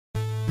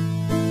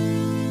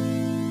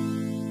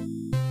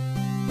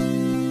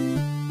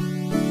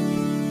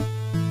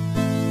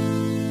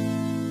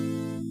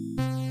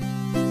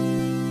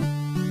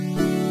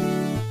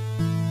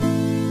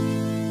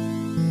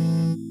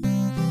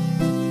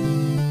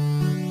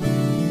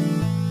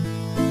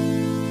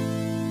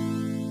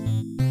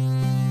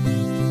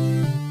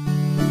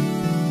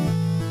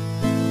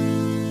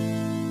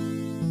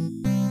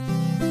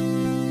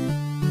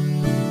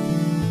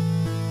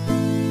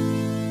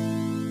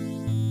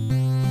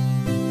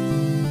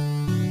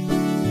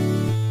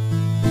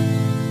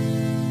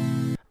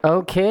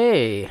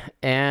Okay,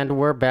 and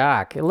we're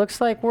back. It looks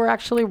like we're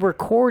actually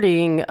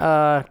recording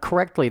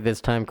correctly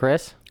this time,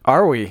 Chris.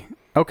 Are we?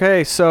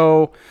 Okay,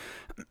 so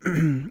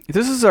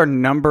this is our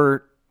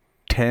number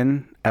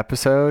 10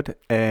 episode,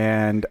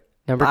 and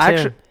Number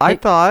 10. I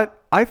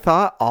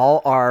thought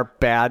all our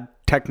bad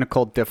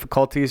technical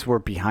difficulties were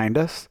behind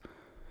us.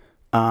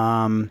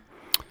 But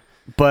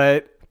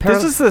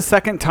this is the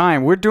second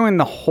time we're doing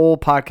the whole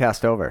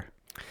podcast over.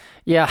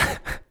 Yeah,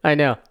 I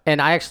know.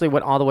 And I actually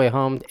went all the way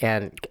home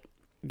and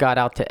got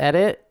out to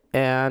edit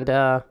and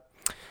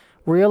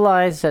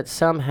realized that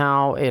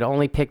somehow it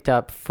only picked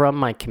up from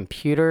my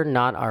computer,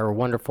 not our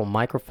wonderful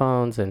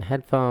microphones and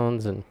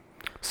headphones. And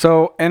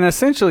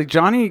essentially,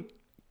 Johnny,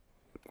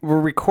 we're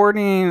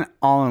recording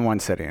all in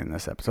one sitting in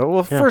this episode.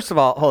 Well, First of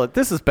all, hold it.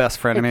 This is Best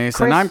Frenemies,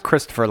 and I'm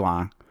Christopher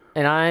Long.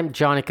 And I'm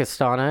Johnny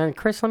Castana. And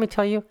Chris, let me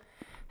tell you,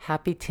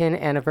 happy 10th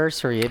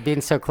anniversary. It being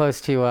so close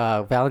to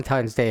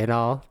Valentine's Day and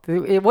all.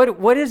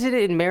 What is it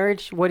in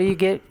marriage? What do you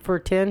get for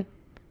 10?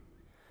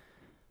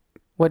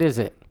 What is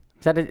it?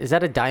 Is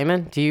that a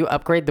diamond? Do you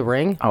upgrade the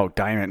ring? Oh,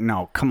 diamond.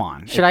 No, come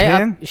on. Should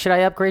I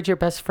upgrade your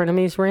Best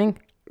Frenemies ring?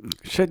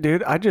 Shit,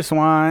 dude. I just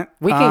want...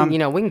 We can,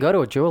 we can go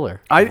to a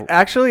jeweler.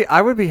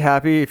 I would be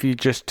happy if you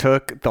just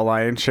took the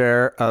lion's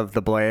share of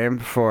the blame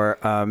for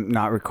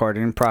not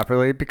recording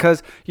properly,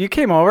 because you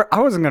came over.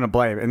 I wasn't going to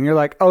blame. And you're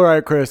like, all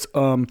right, Chris,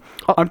 I'm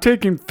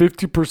taking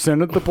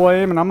 50% of the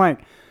blame. And I'm like,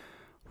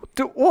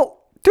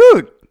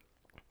 dude,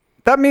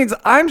 that means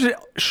I'm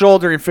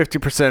shouldering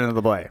 50% of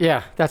the blame.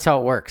 Yeah, that's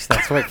how it works.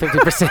 That's what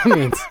 50%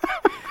 means.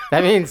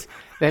 That means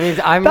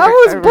I'm... That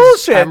was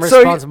bullshit. I'm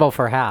responsible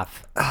for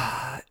half.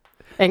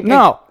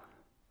 No.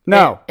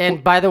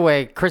 And by the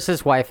way,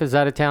 Chris's wife is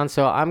out of town,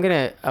 so I'm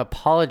going to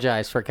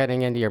apologize for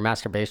cutting into your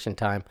masturbation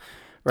time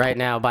right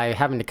now by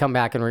having to come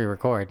back and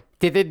re-record.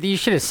 You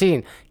should have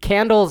seen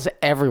candles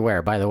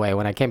everywhere, by the way,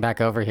 when I came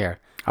back over here.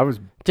 I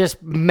was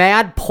just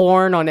mad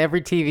porn on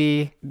every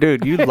TV.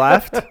 Dude, you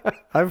left?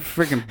 I've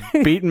freaking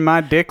beaten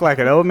my dick like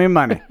it owed me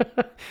money.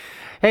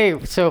 Hey,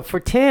 so for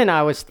 10,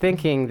 I was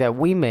thinking that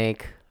we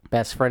make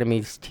Best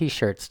Frenemies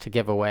t-shirts to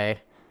give away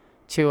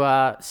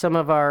to some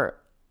of our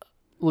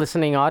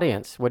listening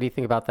audience. What do you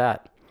think about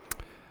that?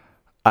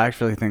 I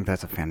actually think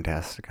that's a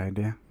fantastic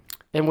idea.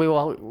 And we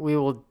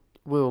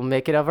will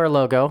make it of our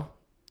logo,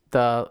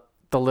 the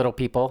little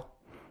people.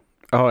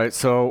 All right,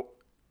 so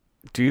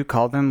do you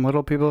call them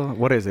little people?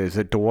 What is it? Is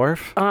it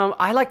dwarf?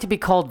 I like to be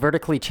called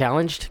vertically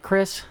challenged,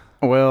 Chris.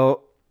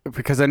 Well,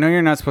 because I know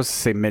you're not supposed to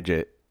say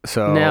midget.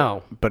 So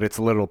no, but it's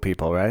little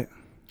people, right?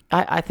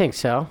 I think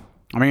so.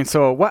 I mean,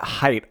 so what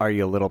height are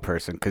you a little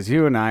person? Because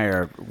you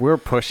and we're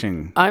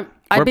pushing. I'd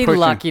be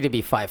lucky to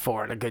be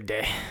 5'4" on a good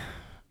day.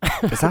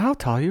 Is that how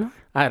tall you are?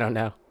 I don't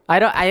know.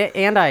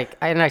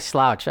 I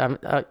slouch. I'm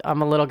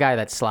a little guy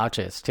that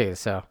slouches too.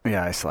 So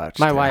yeah, I slouch.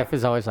 My wife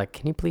is always like,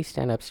 "Can you please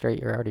stand up straight?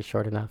 You're already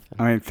short enough."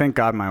 I mean, thank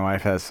God my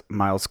wife has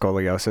mild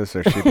scoliosis,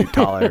 or she'd be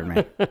taller than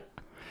me.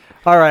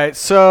 All right,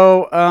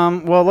 so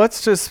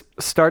let's just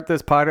start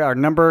this podcast. Our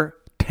number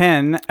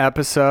 10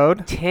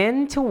 episode.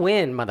 10 to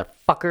win,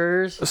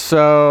 motherfuckers.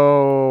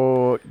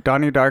 So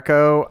Donnie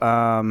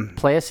Darko,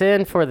 play us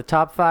in for the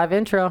top 5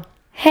 intro.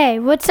 Hey,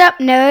 what's up,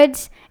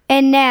 nerds?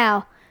 And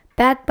now,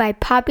 back by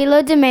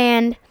popular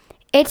demand,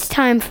 it's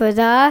time for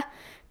the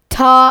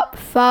top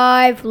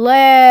 5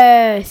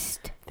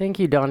 list. Thank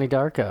you, Donnie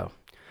Darko.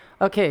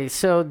 Okay,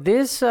 so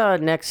this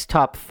next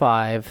top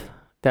 5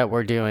 that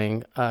we're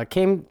doing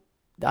the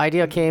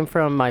idea came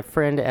from my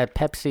friend at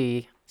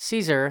Pepsi,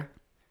 Caesar.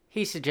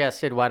 He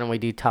suggested, why don't we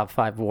do top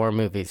 5 war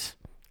movies?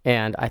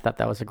 And I thought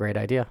that was a great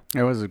idea.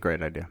 It was a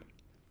great idea.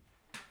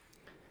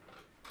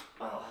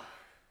 Let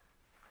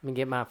me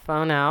get my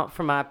phone out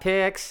for my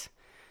picks.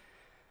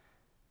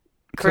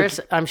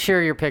 Chris, I'm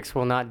sure your picks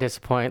will not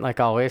disappoint,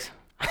 like always.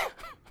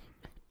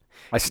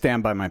 I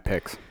stand by my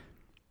picks.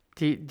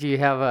 Do you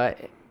have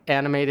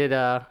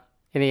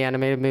any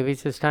animated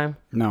movies this time?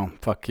 No,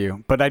 fuck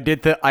you. But I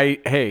did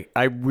I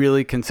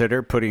really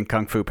considered putting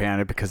Kung Fu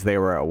Panda because they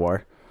were at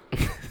war.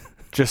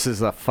 Just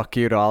as a fuck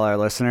you to all our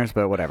listeners,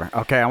 but whatever.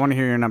 Okay, I want to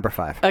hear your number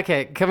 5.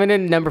 Okay, coming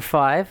in number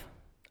 5,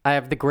 I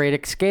have The Great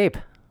Escape.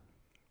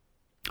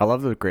 I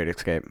love The Great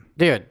Escape.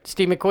 Dude,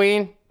 Steve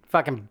McQueen,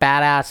 fucking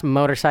badass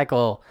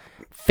motorcycle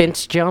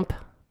fence jump.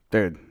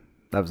 Dude,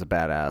 that was a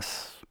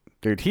badass.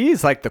 Dude,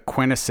 he's like the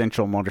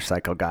quintessential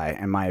motorcycle guy,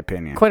 in my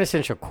opinion.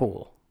 Quintessential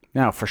cool.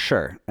 No, for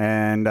sure.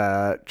 And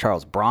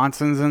Charles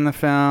Bronson's in the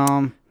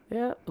film.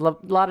 Yeah, a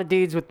lot of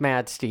dudes with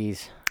mad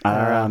steez.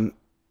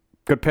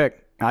 Good pick.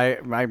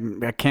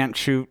 I can't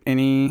shoot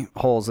any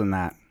holes in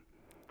that.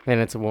 And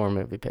it's a war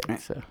movie pick.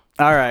 So.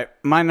 All right.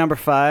 My number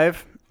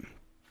 5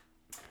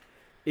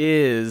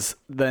 is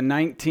the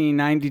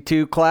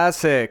 1992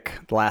 classic,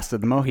 Last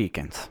of the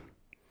Mohicans.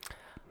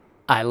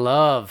 I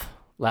love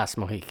Last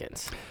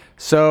Mohicans.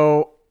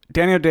 So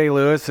Daniel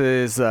Day-Lewis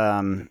is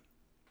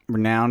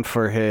renowned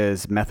for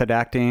his method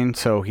acting.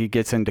 So he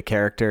gets into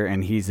character,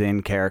 and he's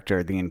in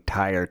character the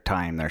entire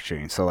time they're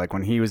shooting. So like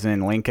when he was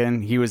in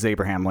Lincoln, he was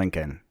Abraham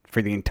Lincoln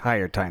for the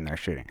entire time they're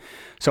shooting.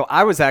 So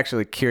I was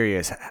actually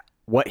curious,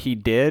 what he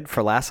did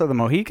for Last of the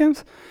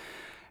Mohicans.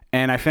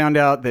 And I found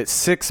out that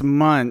 6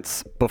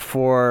 months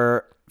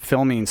before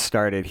filming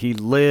started, he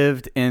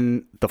lived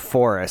in the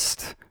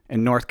forest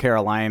in North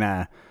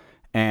Carolina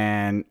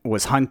and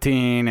was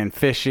hunting and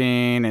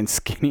fishing and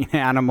skinning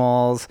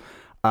animals.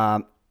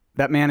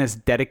 That man is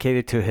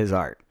dedicated to his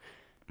art.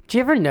 Do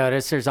you ever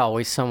notice there's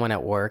always someone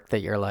at work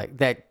that you're like,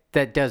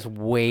 that does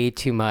way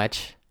too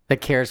much,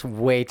 that cares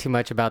way too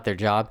much about their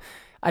job?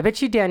 I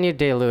bet you Daniel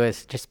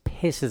Day-Lewis just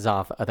pisses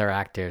off other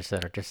actors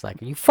that are just like,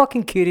 are you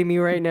fucking kidding me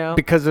right now?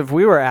 Because if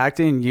we were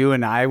acting, you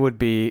and I would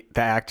be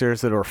the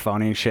actors that were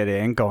phoning shit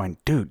in going,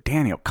 dude,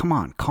 Daniel, come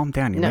on, calm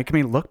down. You're making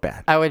me look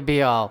bad. I would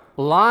be all,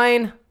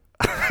 line.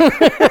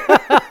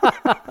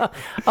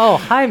 Oh,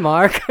 hi,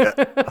 Mark.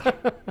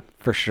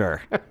 For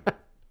sure.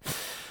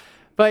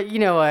 But you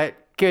know what?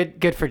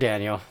 Good for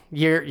Daniel.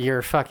 You're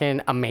a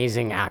fucking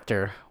amazing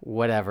actor.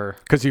 Whatever.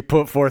 Because you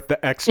put forth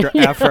the extra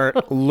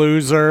effort,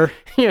 loser.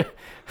 Yeah.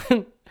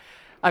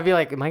 I'd be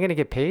like, am I gonna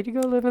get paid to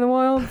go live in the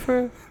wild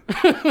for?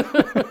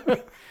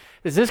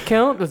 Does this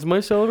count? Does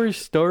my salary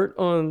start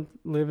on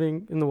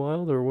living in the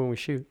wild or when we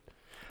shoot?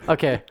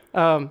 Okay.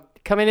 Coming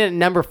in at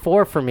number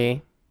 4 for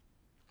me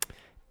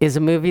is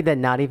a movie that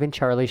not even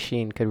Charlie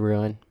Sheen could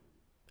ruin,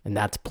 and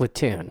that's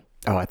Platoon.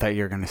 Oh, I thought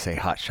you were going to say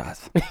Hot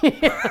Shots.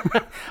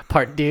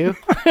 Part 2.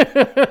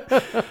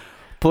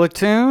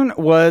 Platoon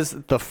was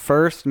the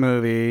first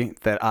movie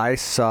that I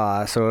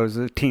saw, so I was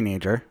a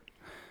teenager,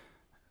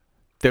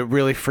 that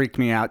really freaked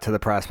me out to the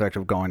prospect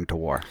of going to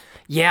war.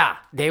 Yeah,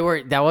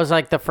 that was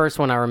like the first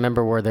one I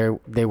remember where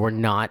they were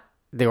not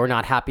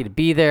happy to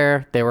be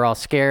there. They were all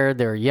scared.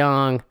 They were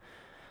young.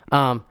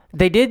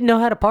 They did know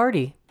how to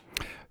party.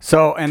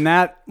 So, and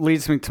that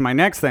leads me to my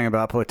next thing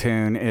about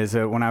Platoon is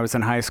that when I was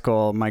in high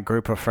school, my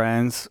group of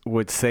friends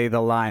would say the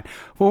line,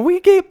 when we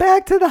get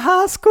back to the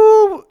high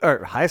school, To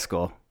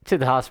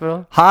the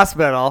hospital.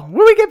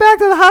 when we get back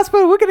to the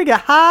hospital, we're going to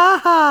get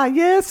ha,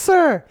 yes,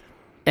 sir.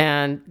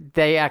 And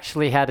they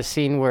actually had a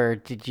scene where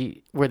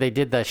they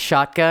did the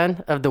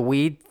shotgun of the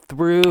weed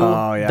through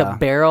the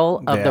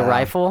barrel of the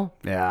rifle.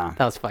 Yeah.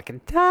 That was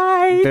fucking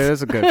tight. It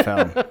is a good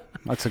film.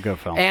 That's a good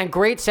film. And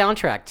great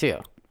soundtrack, too.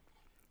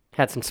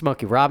 Had some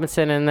Smokey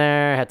Robinson in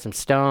there. Had some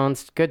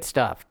Stones. Good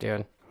stuff,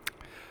 dude.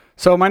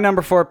 So my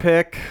number 4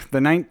 pick, the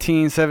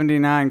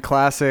 1979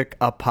 classic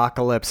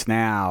Apocalypse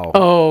Now.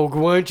 Oh,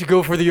 why don't you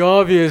go for the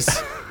obvious?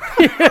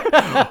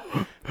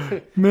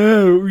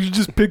 Man, we're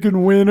just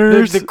picking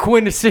winners. The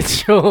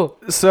quintessential.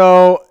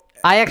 So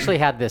I actually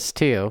had this,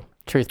 too,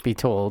 truth be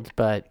told.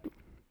 But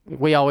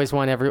we always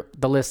want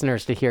the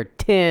listeners to hear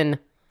 10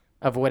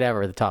 of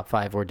whatever the top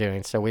 5 we're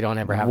doing, so we don't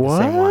ever have the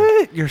same one.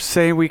 What? You're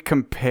saying we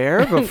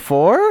compare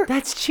before?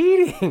 That's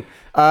cheating.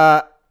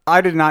 I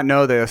did not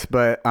know this,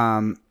 but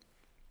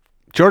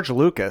George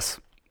Lucas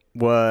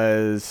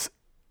was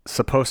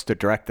supposed to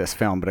direct this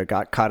film, but it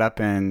got caught up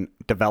in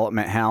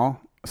development hell.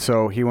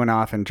 So he went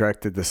off and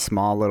directed this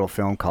small little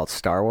film called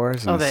Star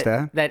Wars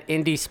instead. That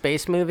indie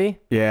space movie?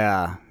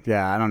 Yeah.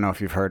 I don't know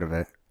if you've heard of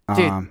it.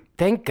 Dude,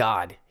 thank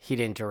God he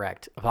didn't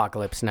direct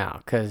Apocalypse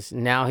Now, because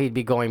now he'd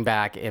be going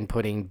back and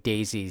putting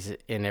daisies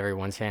in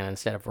everyone's hand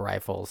instead of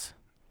rifles.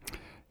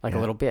 Like a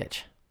little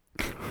bitch.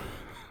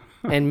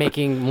 And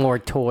making more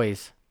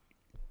toys.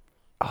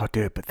 Oh,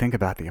 dude, but think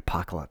about the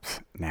Apocalypse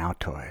Now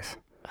toys.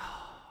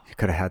 You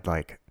could have had,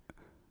 like,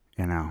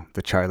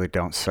 the Charlie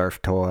Don't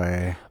Surf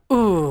toy.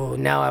 Ooh,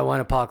 now I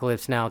want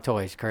Apocalypse Now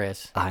toys,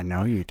 Chris. I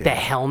know you did. The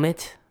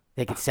helmet.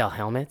 They could sell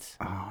helmets.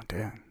 Oh,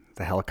 dude.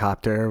 The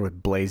helicopter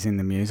with blazing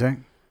the music.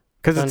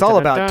 Because it's all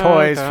about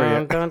toys for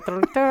you.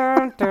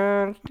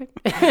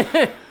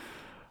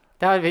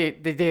 That would be,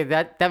 dude,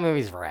 that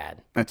movie's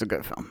rad. That's a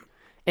good film.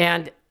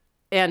 And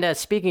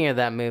speaking of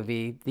that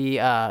movie,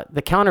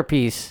 the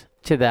counterpiece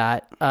to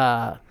that,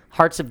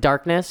 Hearts of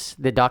Darkness,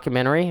 the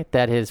documentary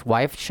that his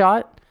wife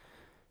shot,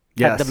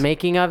 yes, the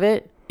making of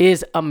it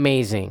is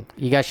amazing.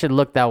 You guys should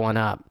look that one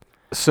up.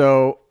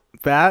 So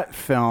that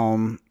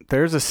film,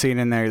 there's a scene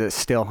in there that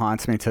still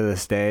haunts me to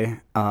this day.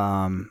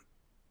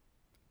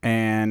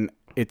 And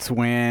it's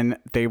when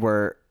they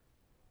were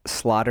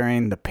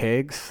slaughtering the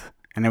pigs,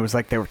 and it was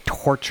like they were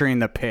torturing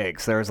the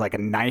pigs. There was like a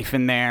knife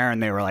in there,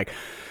 and they were like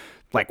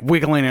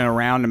wiggling it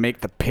around to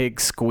make the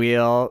pig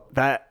squeal.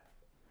 I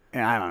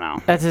don't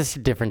know. That's just a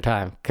different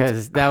time,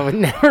 because that would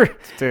never,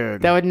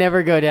 dude. That would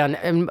never go down.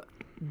 And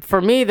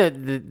for me,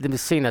 the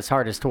scene that's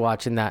hardest to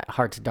watch in that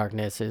Hearts of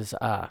Darkness is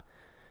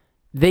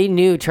they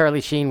knew Charlie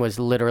Sheen was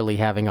literally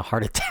having a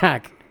heart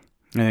attack,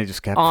 and they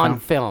just kept on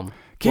film.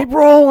 Keep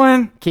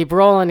rolling. Keep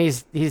rolling.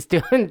 He's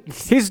doing.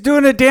 He's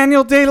doing a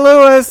Daniel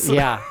Day-Lewis.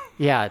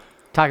 Yeah.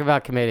 Talk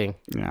about committing.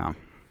 Yeah.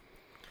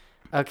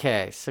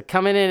 Okay, so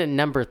coming in at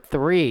number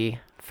 3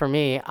 for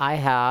me, I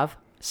have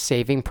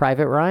Saving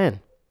Private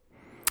Ryan.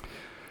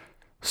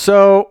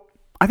 So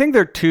I think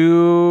there are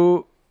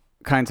 2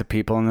 kinds of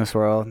people in this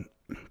world.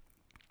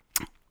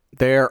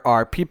 There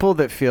are people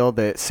that feel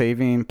that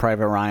Saving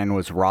Private Ryan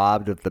was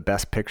robbed of the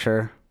Best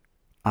Picture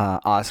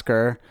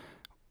Oscar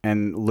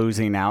and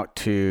losing out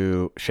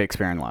to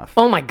Shakespeare in Love.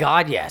 Oh my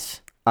God,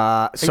 yes.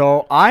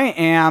 So I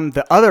am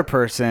the other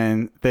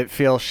person that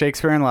feels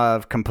Shakespeare in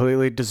Love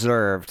completely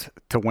deserved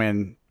to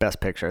win Best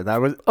Picture.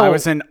 I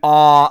was in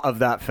awe of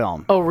that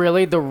film. Oh,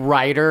 really? The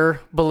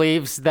writer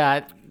believes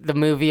that the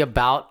movie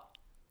about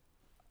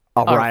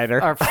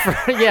Writer. our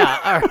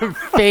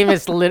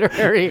famous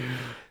literary.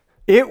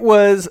 It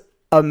was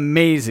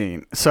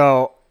amazing.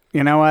 So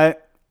you know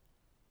what?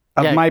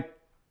 Of my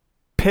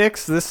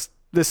picks, this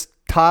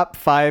top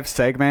 5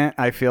 segment,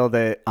 I feel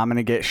that I'm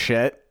gonna get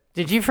shit.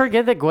 Did you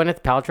forget that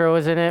Gwyneth Paltrow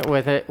was in it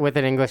with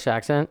an English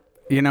accent?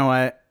 You know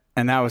what?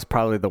 And that was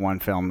probably the one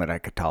film that I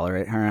could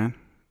tolerate her in.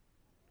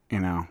 You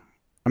know,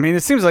 I mean,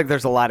 it seems like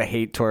there's a lot of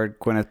hate toward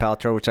Gwyneth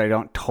Paltrow, which I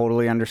don't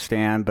totally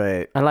understand,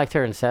 but I liked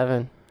her in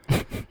Seven.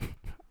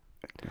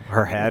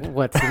 Her head.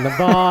 What's in the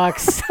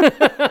box?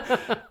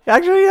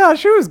 Actually, yeah,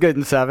 she was good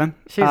in Seven.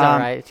 She's all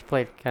right. She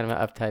played kind of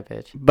an uptight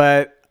bitch.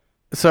 But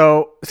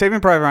so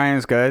Saving Private Ryan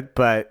is good,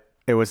 but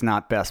it was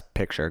not Best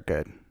Picture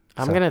good.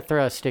 I'm going to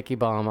throw a sticky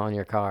bomb on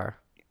your car.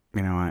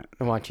 You know what?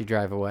 And watch you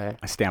drive away.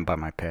 I stand by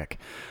my pick.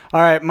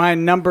 All right, my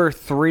number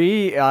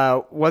 3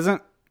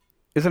 isn't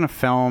a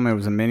film. It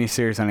was a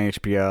miniseries on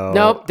HBO.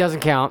 Nope,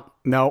 doesn't count.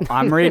 Nope,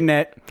 I'm reading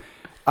it.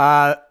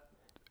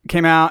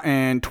 Came out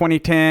in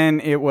 2010.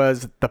 It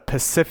was the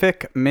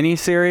Pacific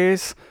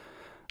miniseries.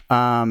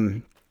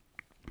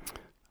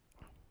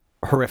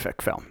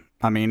 Horrific film.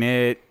 I mean,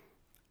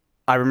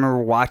 I remember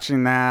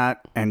watching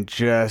that and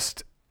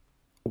just,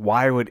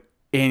 why would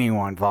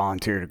anyone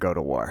volunteer to go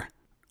to war?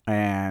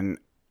 And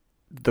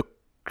the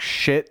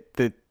shit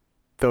that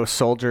those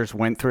soldiers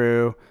went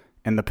through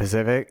in the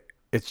Pacific,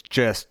 it's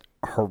just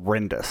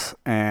horrendous.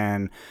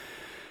 And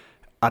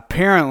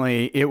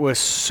apparently it was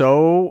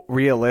so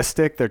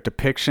realistic, their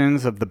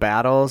depictions of the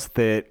battles,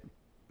 that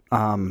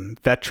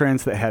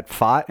veterans that had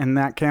fought in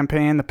that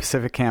campaign, the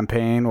Pacific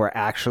campaign, were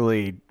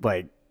actually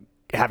like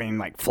having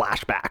like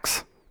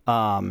flashbacks.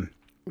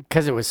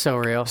 Because it was so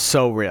real.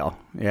 So real.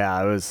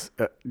 Yeah, it was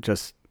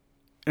just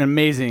an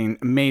amazing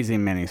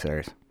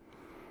miniseries.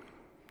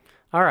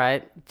 All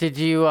right. Did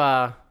you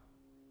ever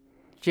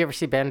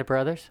see Band of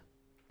Brothers?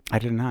 I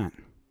did not.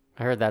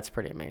 I heard that's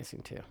pretty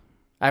amazing too.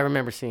 I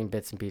remember seeing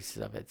bits and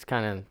pieces of it. It's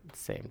kind of the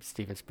same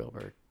Steven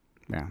Spielberg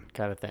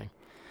kind of thing.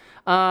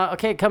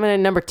 Okay, coming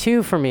in number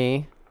 2 for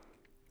me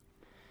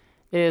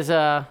is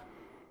a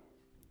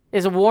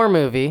war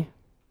movie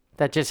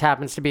that just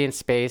happens to be in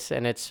space,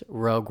 and it's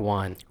Rogue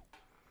One.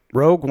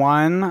 Rogue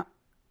One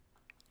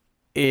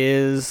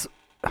is...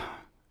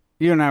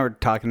 You and I were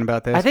talking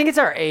about this. I think it's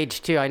our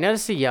age too. I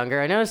noticed the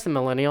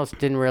millennials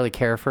didn't really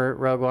care for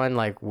Rogue One.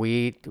 Like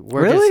we're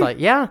really? Just like,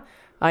 yeah.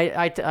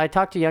 I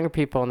talked to younger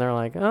people and they're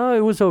like, oh,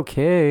 it was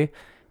okay.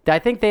 I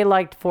think they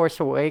liked Force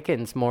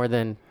Awakens more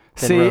than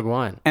Rogue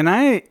One. And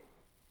I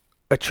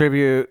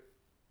attribute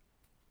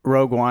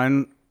Rogue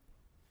One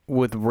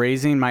with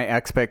raising my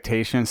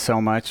expectations so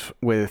much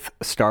with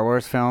Star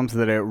Wars films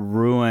that it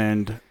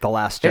ruined The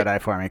Last Jedi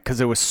for me, because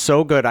it was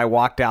so good. I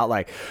walked out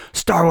like,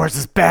 Star Wars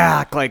is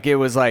back. Like, it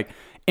was like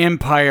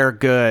Empire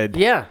good.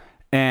 Yeah.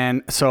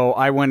 And so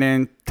I went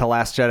into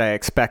Last Jedi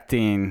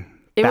expecting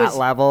that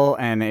level,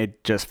 and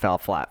it just fell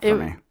flat for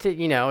me.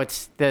 You know,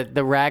 it's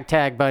the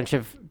ragtag bunch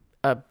of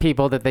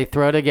people that they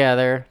throw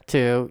together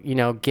to, you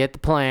know, get the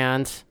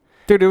plans.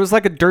 Dude, it was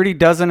like a Dirty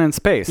Dozen in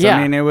space. Yeah.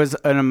 I mean, it was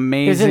an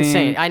amazing... It was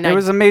insane. It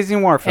was an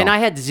amazing war film. And I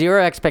had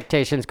zero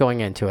expectations going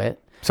into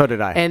it. So did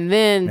I. And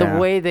then the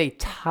way they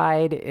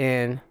tied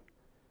in,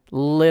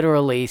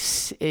 literally,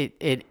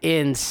 it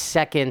ends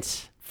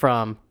seconds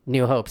from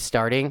New Hope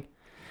starting.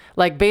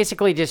 Like,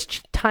 basically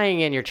just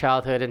tying in your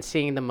childhood and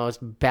seeing the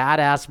most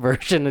badass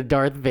version of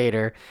Darth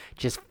Vader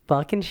just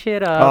fucking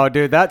shit up. Oh,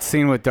 dude, that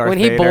scene with Darth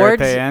Vader at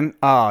the end.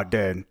 Oh,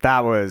 dude,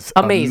 that was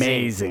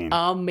amazing.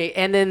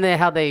 And then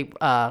how they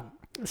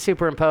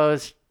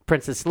superimposed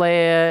Princess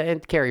Leia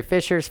and Carrie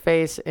Fisher's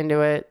face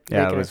into it.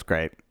 Yeah, it was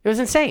great. It was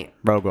insane.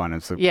 Rogue One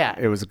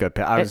it was a good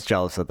pick. I was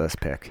jealous of this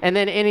pick. And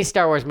then any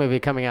Star Wars movie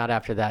coming out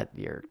after that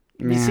year.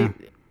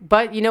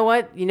 But you know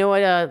what?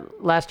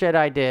 Last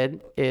Jedi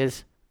did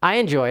is I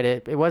enjoyed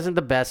it. It wasn't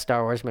the best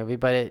Star Wars movie,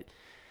 but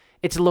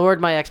it's lowered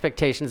my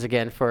expectations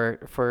again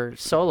for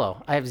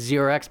Solo. I have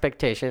zero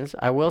expectations.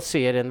 I will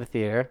see it in the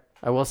theater.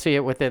 I will see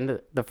it within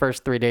the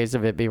first 3 days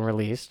of it being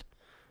released.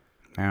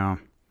 Yeah.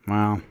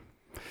 Well,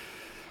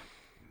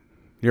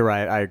 you're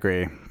right. I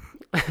agree.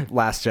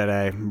 Last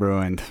Jedi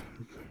ruined.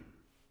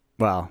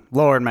 Well,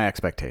 lowered my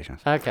expectations.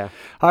 Okay.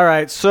 All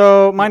right.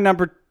 So my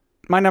number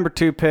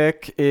 2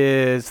 pick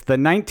is the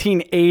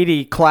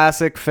 1980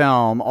 classic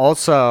film,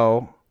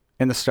 also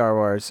in the Star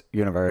Wars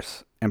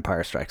universe,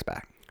 Empire Strikes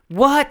Back.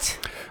 What?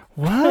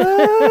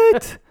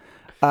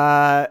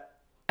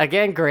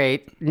 Again,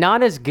 great.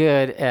 Not as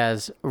good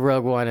as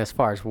Rogue One as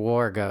far as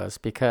war goes,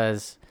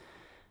 because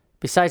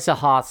besides the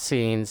Hoth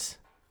scenes,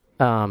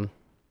 not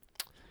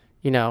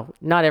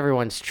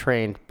everyone's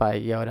trained by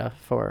Yoda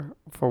for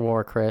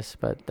war, Chris,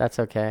 but that's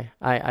okay.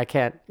 I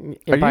can't.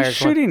 Are you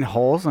shooting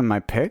holes in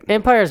my pick?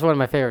 Empire is one of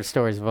my favorite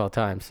stories of all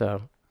time,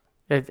 so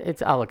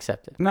I'll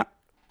accept it.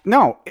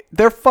 No,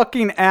 they're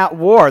fucking at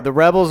war. The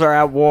rebels are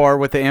at war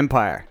with the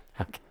Empire.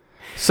 Okay.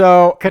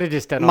 So Could have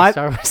just done all My-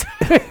 Star Wars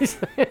movies.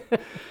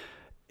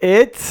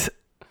 it's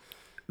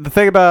the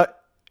thing about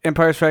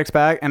Empire Strikes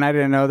Back, and I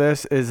didn't know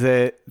this, is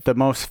that the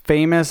most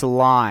famous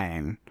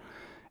line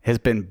has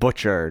been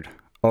butchered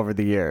over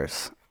the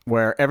years,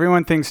 where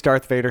everyone thinks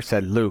Darth Vader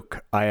said,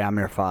 "Luke, I am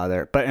your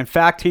father," but in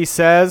fact he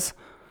says,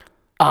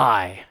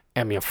 I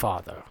am your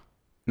father.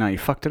 "No, you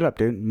fucked it up,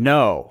 dude.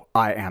 No,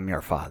 I am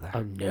your father."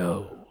 Oh,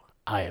 no,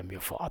 I am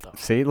your father.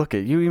 See, look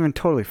at you, even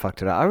totally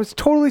fucked it up. I was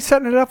totally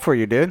setting it up for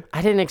you, dude.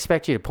 I didn't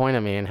expect you to point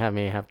at me and have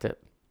me have to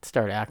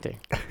start acting.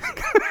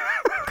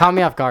 Call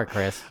me off guard,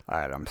 Chris. All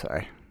right, I'm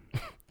sorry.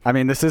 I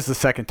mean, this is the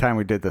second time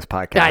we did this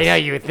podcast. I know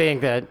you would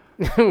think that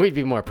we'd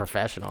be more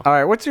professional. All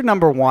right, what's your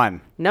number one?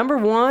 Number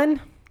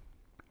one,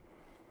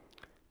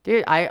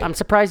 dude, I'm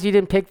surprised you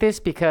didn't pick this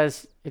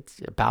because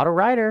it's about a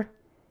writer,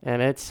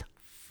 and it's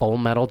Full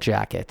Metal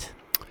Jacket.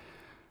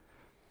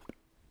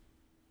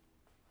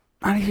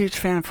 Not a huge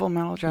fan of Full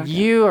Metal Jacket.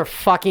 You are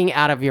fucking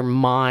out of your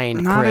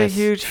mind, Not Chris. a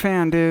huge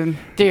fan, dude.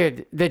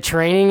 Dude, the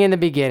training in the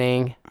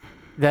beginning,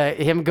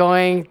 him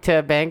going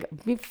to bank,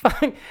 me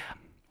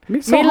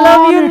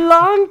love you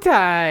long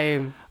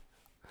time.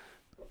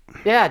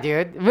 Yeah,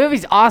 dude. The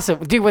movie's awesome.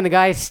 Dude, when the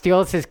guy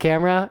steals his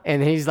camera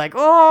and he's like,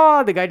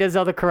 oh, the guy does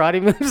all the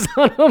karate moves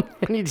on him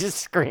and he just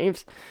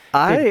screams.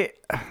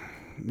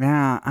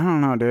 Yeah, I don't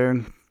know,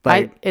 dude.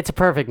 It's a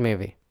perfect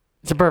movie.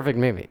 It's a perfect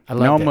movie. I No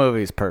loved it.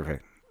 movie's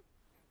perfect.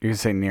 You can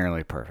say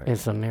nearly perfect.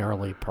 It's a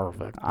nearly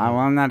perfect.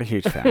 I'm not a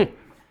huge fan.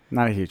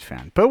 Not a huge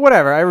fan. But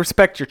whatever. I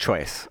respect your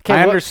choice. Okay,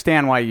 I what-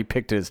 understand why you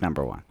picked it as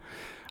number one.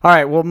 All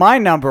right. Well, my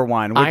number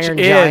one, which Iron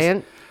is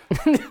Giant.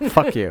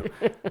 fuck you,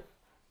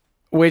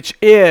 which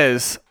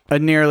is a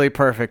nearly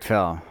perfect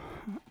film,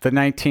 the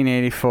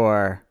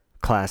 1984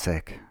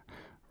 classic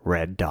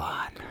Red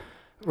Dawn.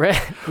 Love.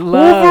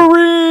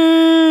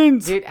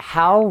 Wolverines. Dude,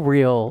 how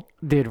real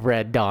did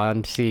Red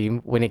Dawn seem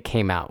when it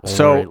came out when we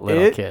So were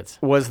little it kids?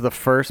 was the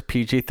first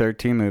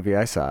PG-13 movie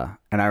I saw,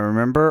 and I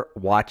remember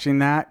watching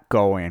that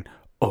going,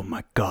 "Oh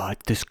my god,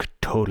 this could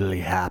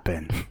totally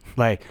happen!"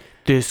 Like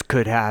this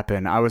could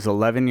happen. I was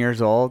 11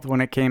 years old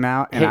when it came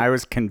out, and Hey. I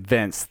was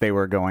convinced they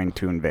were going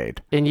to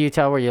invade. In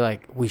Utah, where you're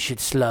like, we should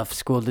slough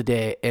school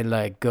today and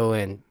like go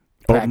and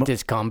Oh,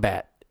 practice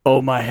combat.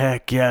 Oh my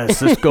heck,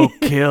 yes! Let's go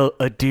kill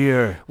a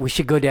deer. We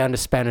should go down to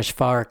Spanish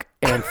Fork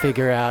and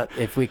figure out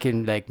if we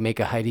can like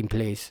make a hiding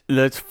place.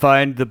 Let's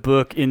find the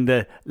book in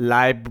the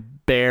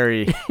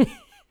library.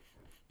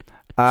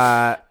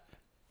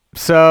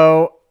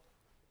 So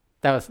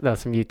That was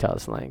some Utah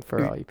slang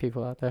for all you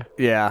people out there.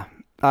 yeah,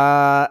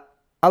 I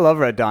love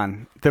Red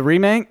Dawn. The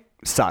remake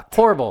sucked.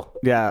 Horrible.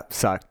 Yeah,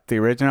 sucked. The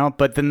original.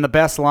 But then the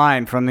best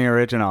line from the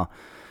original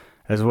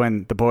is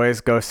when the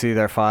boys go see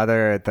their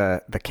father at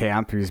the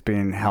camp. He's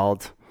being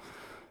held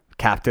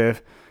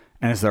captive.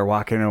 And as they're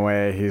walking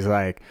away, he's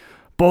like,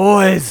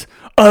 "Boys,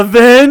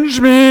 avenge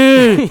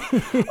me!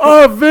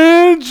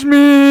 Avenge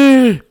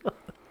me!"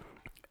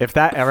 If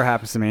that ever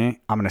happens to me,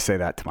 I'm going to say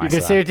that to You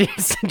myself. can say it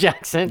to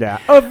Jackson. Yeah.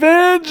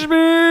 Avenge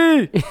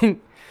me!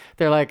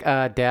 They're like,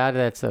 Dad,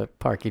 that's a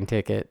parking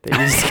ticket. That you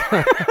just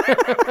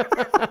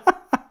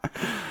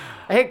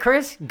Hey,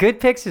 Chris, good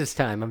picks this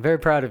time. I'm very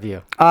proud of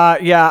you.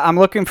 Yeah, I'm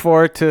looking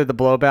forward to the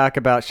blowback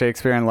about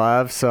Shakespeare in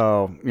Love.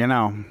 So, Yeah,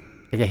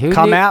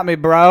 come at me,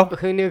 bro.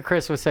 Who knew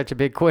Chris was such a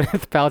big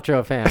Gwyneth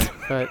Paltrow fan?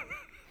 But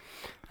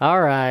all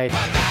right.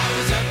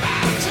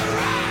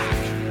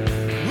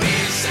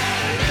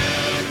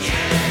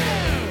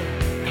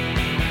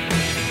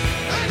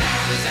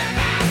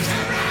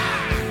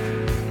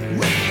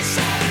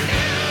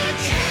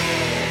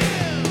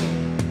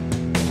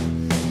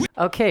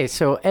 Okay,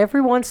 so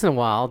every once in a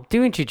while,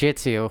 doing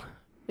jujitsu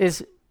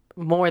is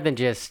more than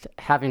just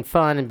having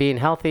fun and being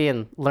healthy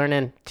and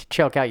learning to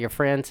choke out your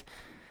friends.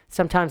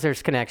 Sometimes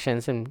there's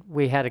connections, and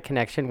we had a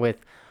connection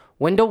with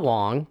Wendell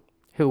Wong,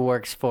 who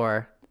works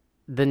for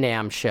the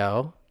NAM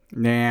show.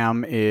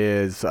 NAM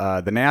is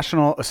the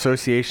National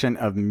Association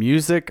of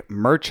Music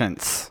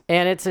Merchants.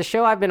 And it's a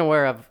show I've been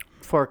aware of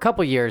for a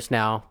couple years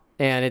now.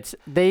 And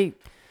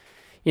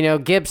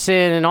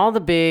Gibson and all the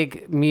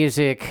big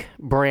music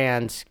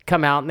brands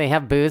come out and they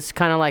have booths,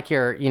 kind of like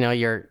your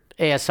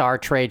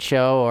ASR trade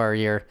show or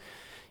your,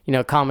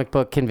 comic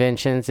book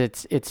conventions.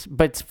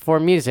 But it's for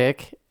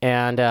music,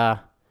 and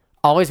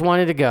always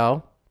wanted to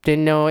go.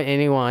 Didn't know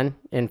anyone,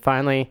 and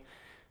finally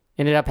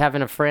ended up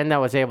having a friend that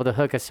was able to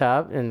hook us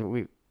up, and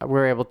we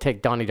were able to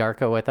take Donnie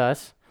Darko with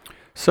us.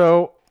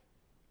 So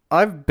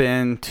I've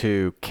been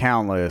to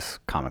countless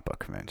comic book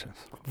conventions.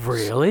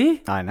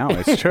 Really? I know,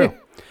 it's true.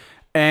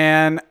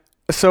 And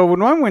so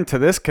when I went to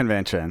this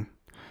convention,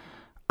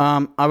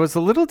 I was a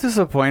little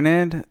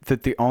disappointed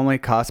that the only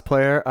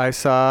cosplayer I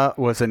saw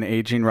was an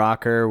aging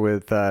rocker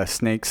with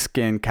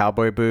snakeskin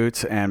cowboy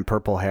boots and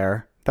purple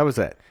hair. That was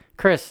it.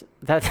 Chris,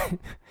 that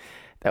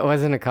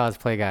wasn't a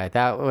cosplay guy.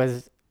 That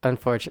was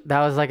unfortunate.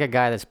 That was like a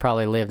guy that's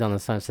probably lived on the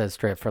Sunset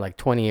Strip for like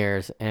 20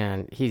 years,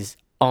 and he's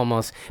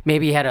almost,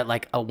 maybe he had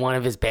one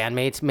of his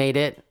bandmates made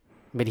it,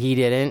 but he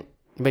didn't.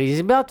 But he's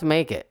about to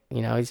make it.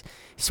 He's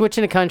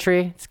switching the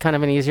country. It's kind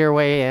of an easier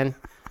way in.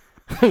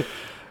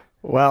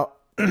 Well,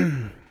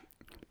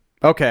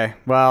 Okay.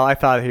 Well, I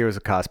thought he was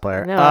a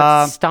cosplayer.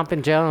 No, it's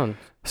Stompin' Joan.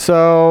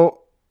 So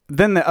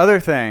then the other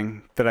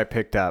thing that I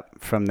picked up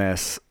from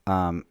this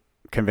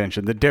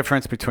convention, the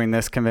difference between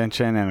this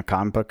convention and a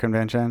comic book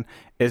convention,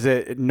 is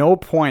that at no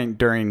point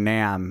during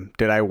NAMM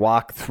did I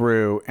walk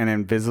through an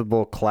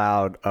invisible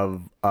cloud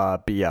of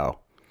BO.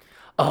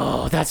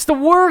 Oh, that's the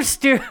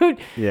worst, dude.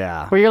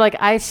 Yeah. Where you're like,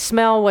 I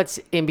smell what's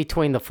in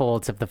between the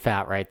folds of the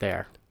fat right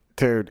there.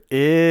 Dude,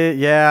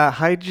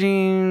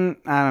 hygiene,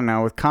 I don't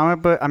know, with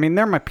comic book, I mean,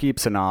 they're my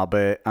peeps and all,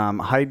 but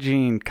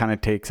hygiene kind of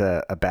takes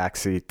a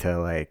backseat to,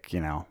 like, you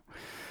know,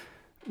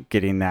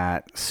 getting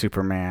that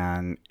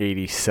Superman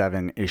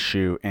 87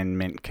 issue in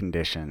mint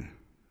condition.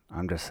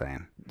 I'm just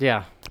saying.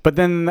 Yeah. But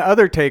then the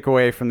other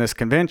takeaway from this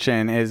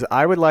convention is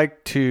I would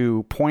like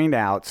to point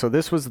out, so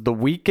this was the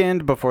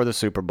weekend before the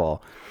Super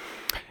Bowl,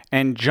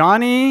 and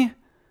Johnny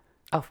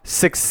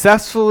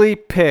successfully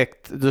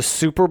picked the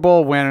Super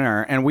Bowl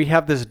winner, and we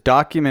have this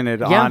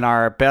documented on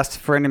our Best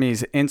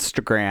Frenemies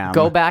Instagram.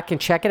 Go back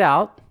and check it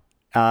out.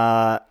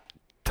 Tell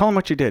them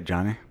what you did,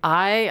 Johnny.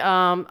 I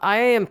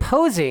am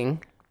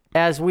posing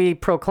as we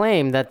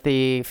proclaim that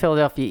the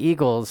Philadelphia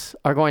Eagles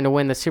are going to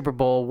win the Super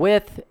Bowl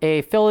with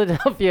a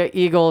Philadelphia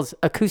Eagles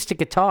acoustic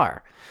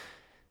guitar.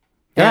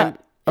 Yeah.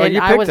 And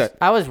you I picked was it.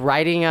 I was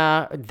writing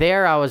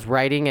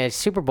a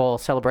Super Bowl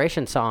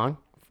celebration song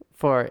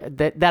for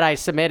that I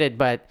submitted,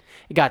 but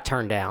it got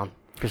turned down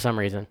for some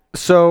reason.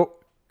 So,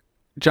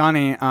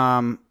 Johnny,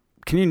 can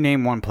you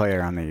name one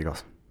player on the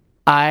Eagles?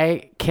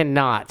 I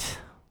cannot.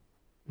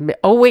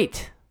 Oh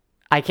wait,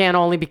 I can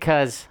only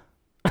because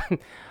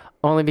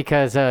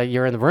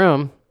you're in the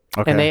room,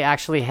 Okay. and they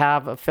actually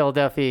have a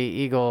Philadelphia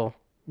Eagle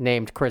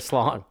named Chris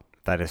Long.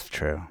 That is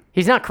true.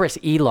 He's not Chris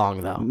E.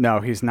 Long though.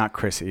 No, he's not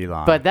Chris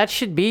Elon. But that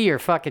should be your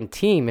fucking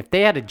team. If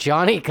they had a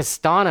Johnny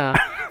Castana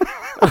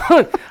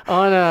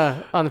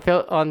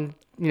on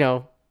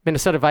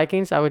Minnesota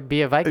Vikings, I would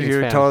be a Vikings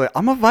You're fan. totally.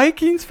 I'm a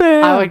Vikings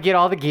fan. I would get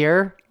all the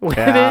gear with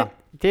Yeah. it,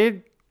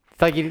 dude.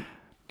 It's like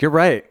You're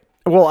right.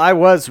 Well, I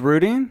was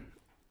rooting.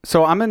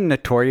 So I'm a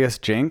notorious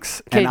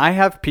jinx, and I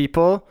have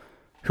people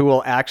who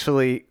will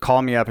actually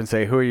call me up and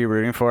say, "Who are you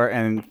rooting for?"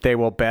 And they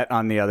will bet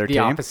on the other the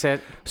team.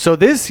 opposite. So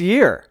this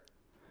year,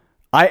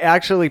 I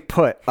actually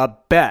put a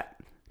bet,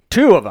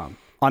 2 of them,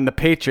 on the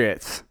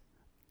Patriots.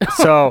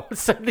 So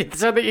So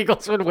the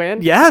Eagles would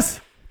win. yes,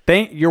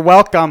 you're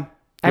welcome.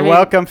 You're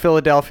welcome,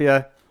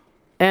 Philadelphia.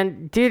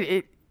 And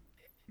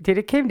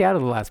it came down to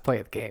the last play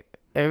of the game.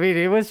 I mean,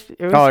 it was.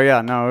 Oh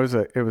yeah, no,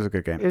 it was a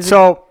good game.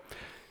 So,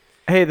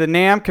 hey, the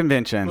NAMM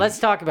convention. Let's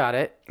talk about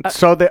it.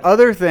 So the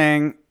other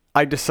thing,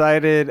 I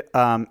decided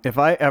if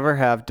I ever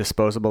have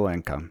disposable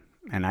income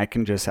and I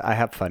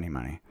have funny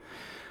money,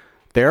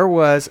 there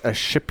was a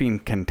shipping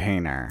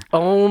container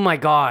Oh my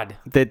God!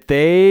 that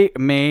they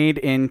made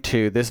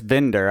into this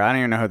vendor. I don't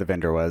even know who the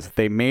vendor was.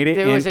 They made it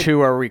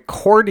into a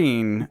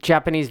recording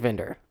Japanese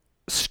vendor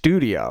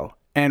studio.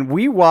 And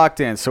we walked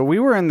in. So we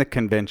were in the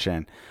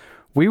convention.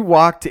 We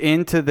walked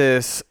into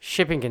this,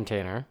 shipping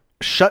container,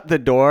 shut the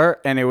door,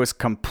 and it was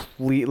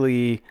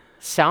completely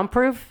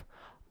soundproof.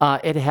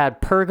 It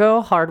had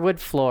Pergo hardwood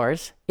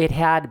floors. It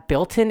had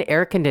built-in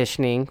air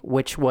conditioning,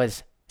 which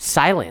was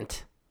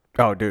silent.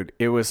 Oh, dude,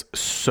 it was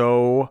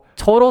so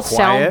Total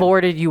quiet.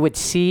 soundboarded you would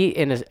see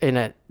in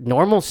a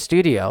normal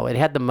studio. It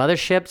had the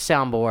mothership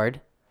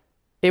soundboard.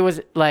 It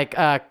was like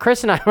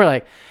Chris and I were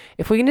like,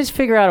 if we can just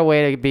figure out a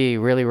way to be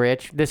really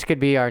rich, this could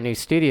be our new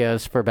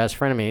studios for Best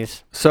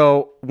Frenemies.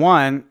 So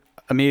one,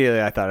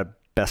 immediately I thought of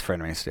Best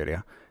Frenemies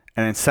studio,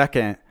 and then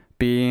second,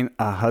 being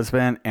a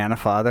husband and a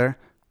father,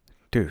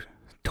 dude,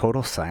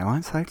 total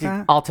silence like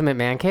that. Ultimate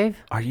Man Cave?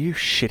 Are you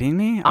shitting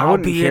me? I'll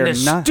be in the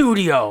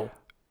studio.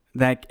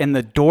 Like, and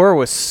the door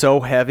was so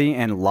heavy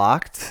and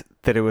locked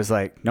that it was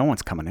like no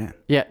one's coming in.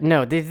 Yeah,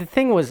 no, the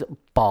thing was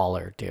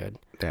baller, dude.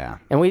 Yeah.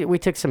 And we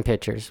took some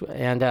pictures.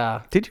 And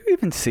did you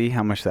even see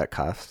how much that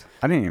cost?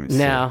 I didn't even see.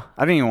 No.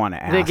 I didn't even want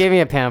to ask. They gave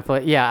me a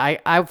pamphlet. Yeah,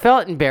 I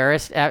felt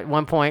embarrassed at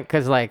one point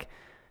because, like,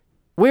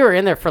 we were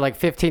in there for like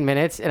 15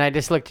 minutes, and I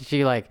just looked at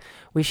you like,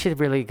 we should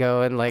really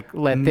go and like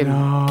let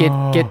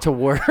them get to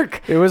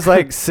work. It was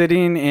like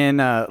sitting in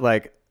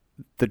like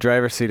the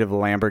driver's seat of a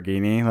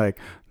Lamborghini. Like,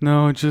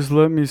 no, just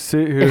let me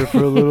sit here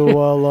for a little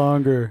while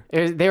longer.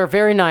 They were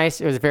very nice.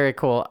 It was very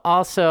cool.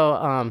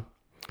 Also,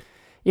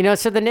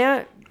 so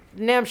the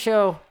NAMM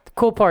show, the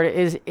cool part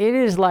is it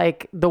is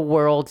like the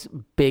world's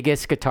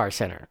biggest guitar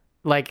center.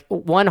 Like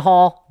one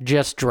hall,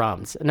 just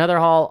drums. Another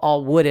hall,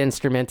 all wood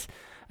instruments.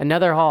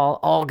 Another hall,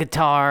 all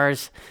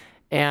guitars.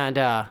 And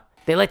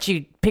they let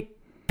you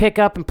pick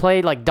up and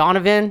play. Like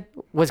Donovan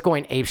was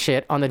going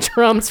apeshit on the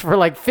drums for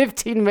like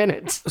 15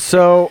 minutes.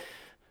 So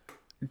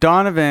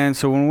Donovan,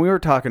 when we were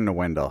talking to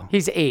Wendell.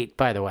 He's 8,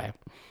 by the way.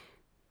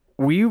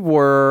 We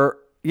were,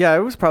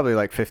 it was probably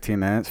like 15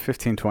 minutes,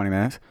 15, 20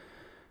 minutes.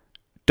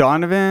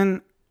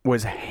 Donovan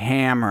was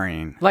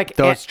hammering like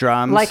those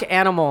drums. Like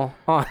Animal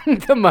on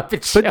the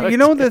Muppet Show. But you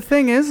know what the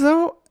thing is,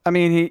 though? I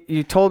mean,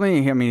 you told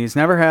me,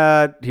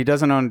 he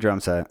doesn't own a drum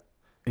set.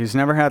 He's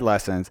never had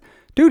lessons.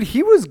 Dude,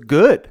 he was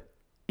good.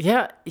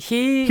 Yeah,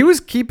 He was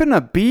keeping a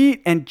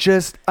beat and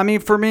just, I mean,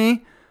 for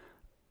me,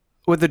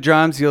 with the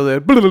drums, you'll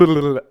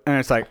and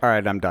it's like, all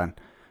right, I'm done.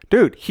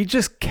 Dude, he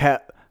just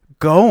kept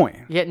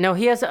going. Yeah, no,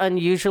 he has an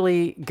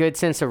unusually good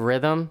sense of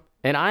rhythm,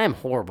 and I am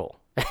horrible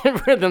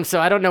at rhythm, so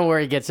I don't know where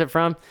he gets it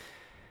from.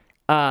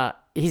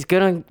 He's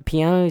good on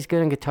piano. He's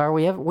good on guitar.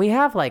 We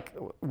have like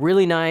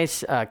really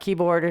nice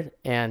keyboard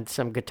and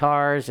some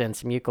guitars and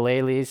some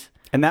ukuleles.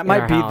 And that in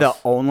might our be the house.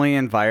 only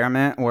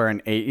environment where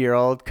an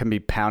 8-year-old can be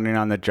pounding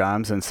on the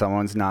drums and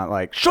someone's not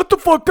like, shut the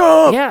fuck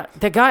up. Yeah,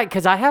 the guy,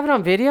 because I have it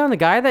on video, and the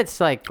guy that's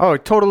like, Oh,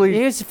 totally.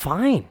 he was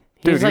fine.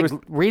 He Dude, was he like was-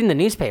 reading the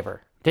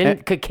newspaper.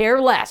 Could care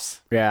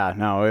less. Yeah,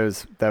 no,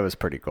 that was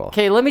pretty cool.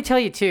 Okay, let me tell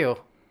you too.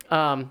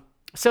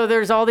 So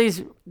there's all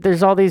these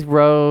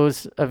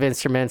rows of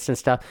instruments and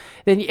stuff.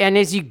 And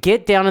as you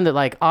get down into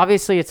like,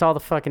 obviously it's all the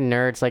fucking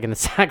nerds, like in the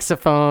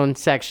saxophone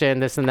section,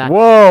 this and that.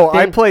 Whoa, I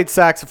Then- played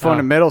saxophone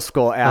in middle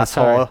school, Oh,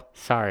 asshole.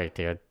 sorry,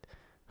 dude.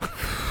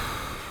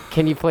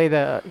 Can you play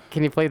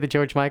the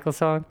George Michael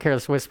song,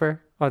 Careless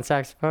Whisper, on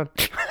saxophone?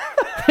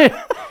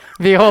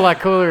 Be a whole lot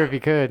cooler if you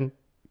could.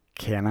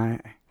 Can I?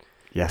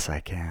 Yes,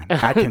 I can.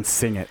 I can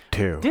sing it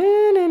too.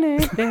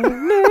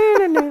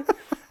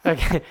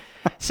 Okay.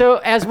 So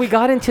as we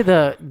got into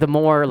the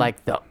more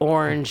like the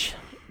orange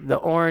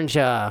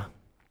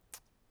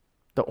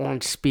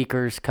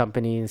speakers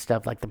company and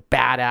stuff, like the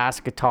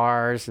badass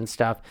guitars and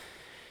stuff,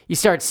 you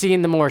start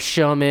seeing the more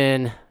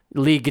showman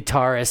lead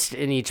guitarist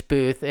in each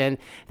booth, and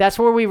that's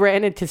where we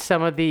ran into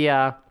some of the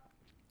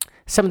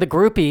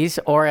groupies,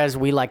 or as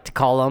we like to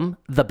call them,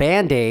 the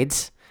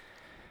band-aids.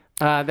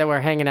 That were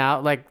hanging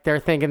out, like they're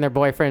thinking their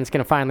boyfriend's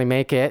gonna finally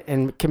make it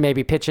and can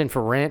maybe pitch in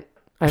for rent,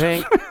 I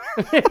think.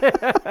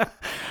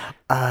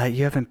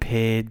 You haven't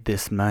paid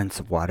this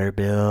month's water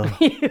bill.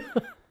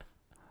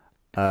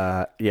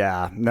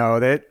 Yeah,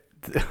 no, that.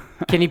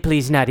 Can you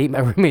please not eat my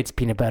roommate's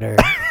peanut butter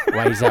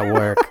while he's at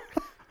work?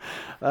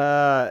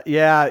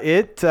 Yeah,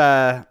 it.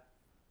 There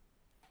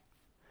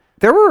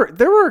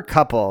were a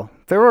couple.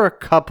 There were a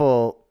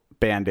couple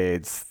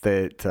band-aids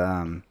that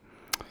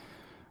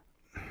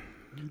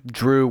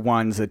drew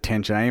one's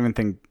attention. I even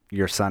think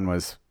your son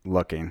was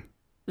looking.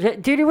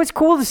 Dude, it was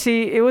cool to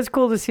see. It was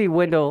cool to see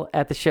Wendell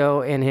at the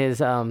show in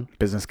his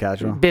Business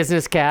casual.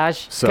 business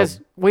cash, So-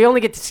 because we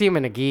only get to see him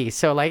in a gi.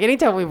 So like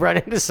anytime we run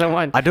into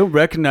someone, I don't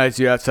recognize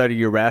you outside of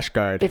your rash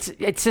guard.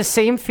 it's the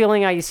same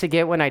feeling I used to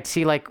get when I'd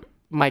see like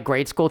my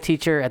grade school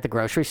teacher at the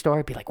grocery store.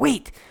 I'd be like,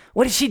 wait,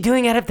 what is she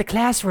doing out of the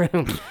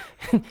classroom?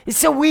 It's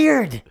so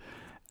weird.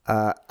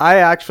 I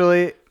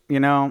actually,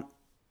 I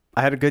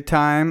had a good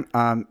time.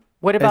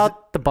 What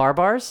about the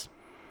bars?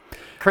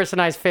 Chris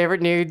and I's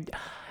favorite new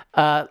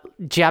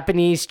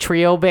Japanese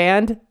trio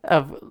band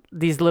of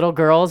these little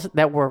girls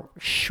that were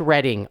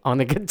shredding on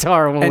the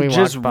guitar when we And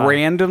just walked by.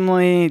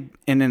 randomly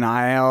in an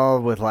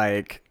aisle with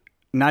like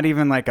not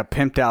even like a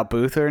pimped out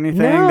booth or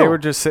anything. No. They were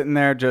just sitting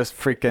there just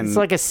freaking. It's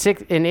like a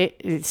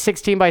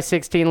 16 by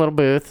 16 little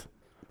booth.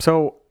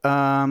 So,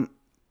 do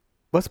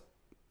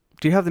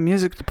you have the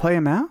music to play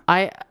them out?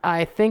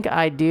 I think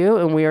I do,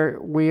 and we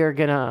are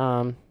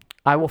gonna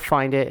I will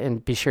find it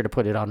and be sure to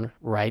put it on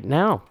right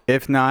now.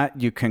 If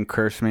not, you can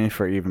curse me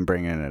for even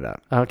bringing it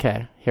up.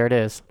 Okay, here it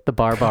is. The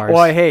bars.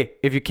 Well, hey,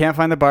 if you can't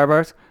find the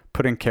bars,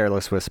 put in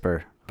Careless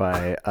Whisper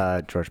by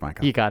George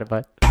Michael. You got it,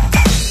 bud.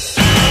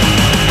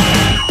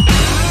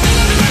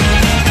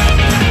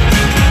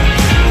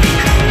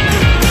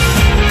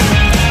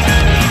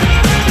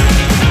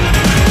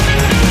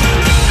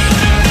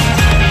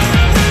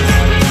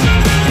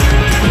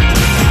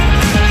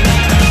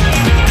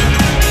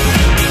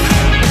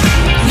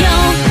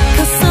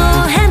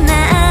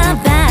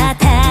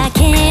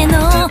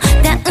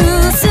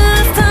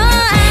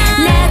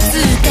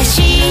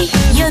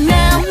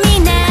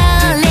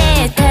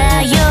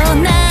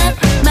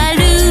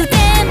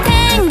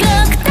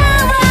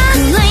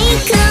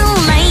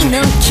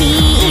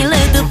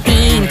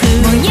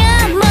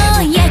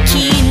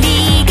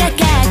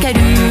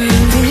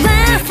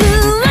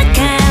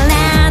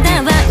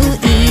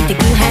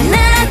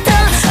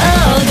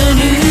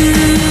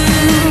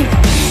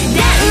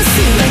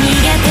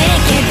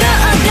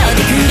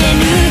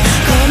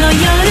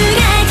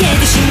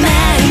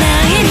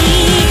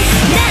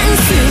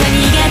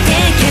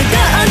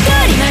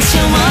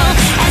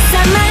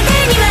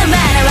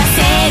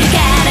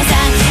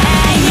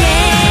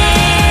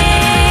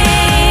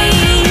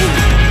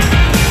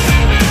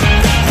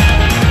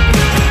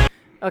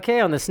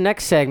 Okay, on this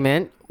next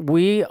segment,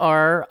 we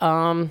are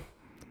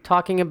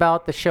talking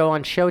about the show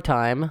on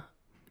Showtime,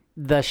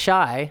 The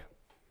Chi,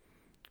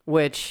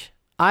 which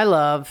I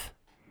love.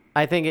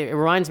 I think it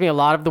reminds me a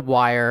lot of The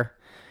Wire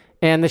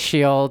and The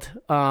Shield.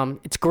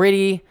 It's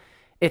gritty.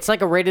 It's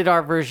like a rated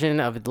R version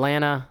of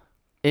Atlanta.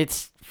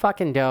 It's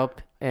fucking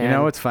dope. And You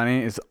know what's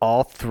funny is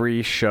all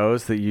 3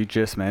 shows that you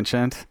just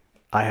mentioned,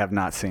 I have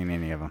not seen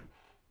any of them.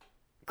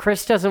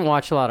 Chris doesn't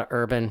watch a lot of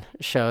urban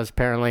shows,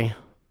 apparently.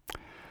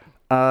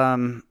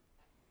 I'm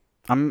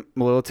a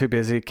little too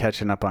busy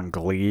catching up on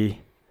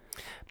Glee.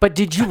 But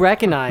did you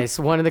recognize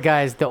one of the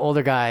guys, the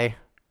older guy?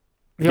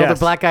 The older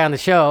black guy on the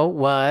show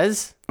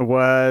was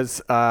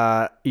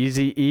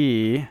Easy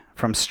E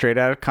from Straight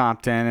Outta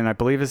Compton, and I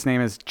believe his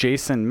name is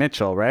Jason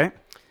Mitchell, right?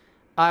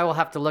 I will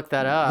have to look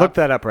that up. Look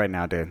that up right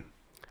now, dude.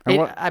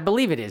 I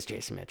believe it is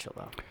Jason Mitchell,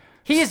 though.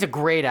 He is a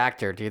great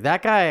actor, dude.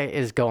 That guy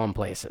is going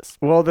places.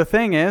 Well, the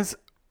thing is,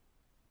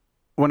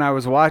 when I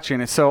was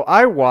watching it,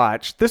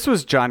 this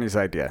was Johnny's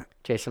idea.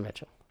 Jason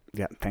Mitchell.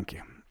 Yeah, thank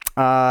you.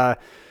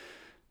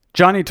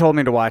 Johnny told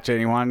me to watch it, and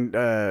he wanted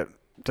to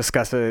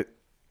discuss it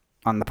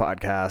on the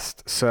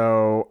podcast.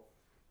 So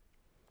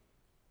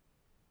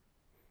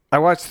I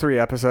watched 3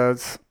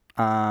 episodes,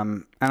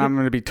 and I'm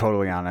going to be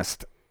totally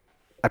honest.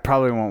 I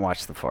probably won't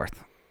watch the 4th.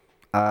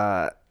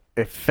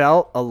 It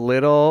felt a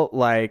little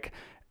like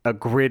a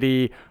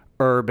gritty,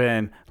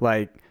 urban,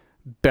 like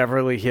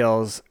Beverly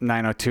Hills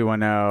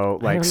 90210,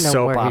 like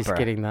soap opera. I don't know where he's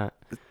getting that.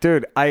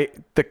 Dude,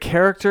 the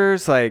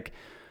characters, like,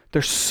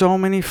 there's so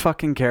many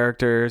fucking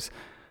characters,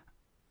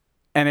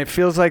 and it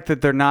feels like that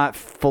they're not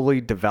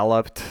fully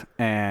developed,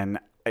 and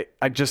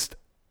I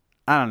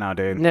don't know,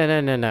 dude.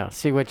 No.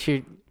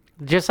 See,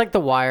 just like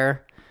The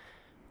Wire,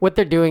 what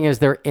they're doing is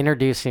they're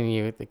introducing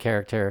you the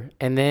character,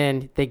 and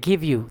then they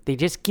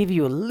just give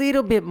you a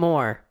little bit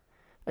more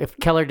of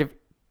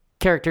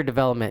character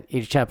development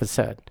each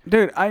episode.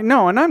 Dude, I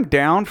know, and I'm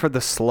down for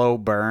the slow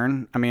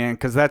burn. I mean,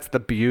 because that's the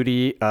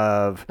beauty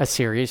of a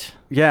series.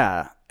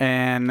 Yeah,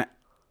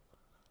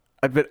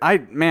 but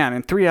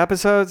in 3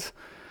 episodes,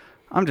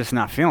 I'm just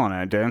not feeling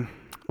it, dude.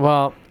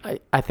 Well,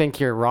 I think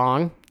you're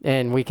wrong,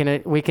 and we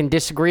can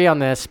disagree on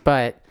this,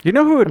 but you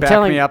know who would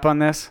back me up on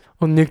this?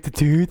 Well, Nick the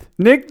Tooth.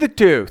 Nick the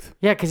Tooth.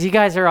 Yeah, because you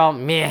guys are all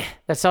meh.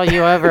 That's all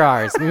you ever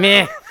are is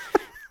meh.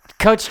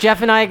 Coach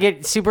Jeff and I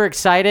get super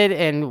excited,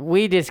 and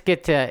we just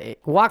get to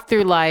walk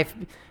through life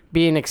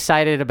being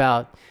excited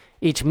about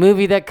each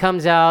movie that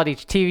comes out,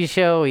 each TV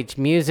show, each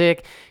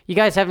music. You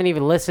guys haven't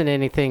even listened to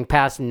anything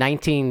past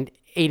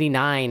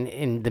 1989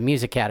 in the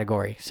music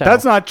category. So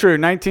that's not true.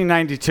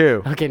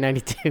 1992. Okay,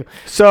 92.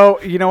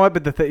 So you know what?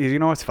 But you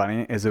know what's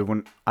funny is that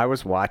when I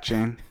was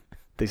watching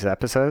these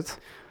episodes,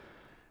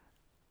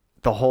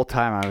 the whole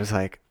time I was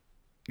like,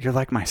 "You're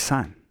like my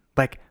son."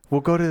 Like,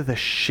 we'll go to the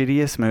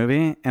shittiest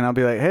movie, and I'll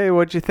be like, "Hey,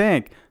 what'd you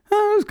think?"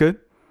 "Oh, it was good."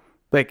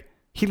 Like,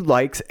 he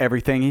likes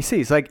everything he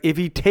sees. Like, if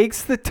he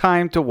takes the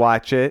time to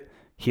watch it,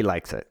 he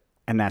likes it,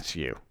 and that's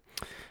you.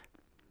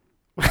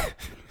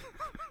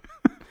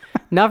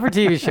 Not for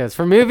TV shows.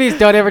 For movies,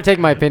 don't ever take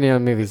my opinion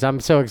on movies. I'm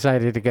so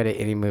excited to go to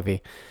any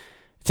movie.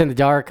 It's in the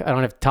dark. I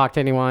don't have to talk to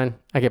anyone.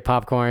 I get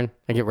popcorn.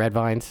 I get red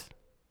vines.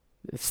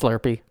 It's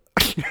Slurpee.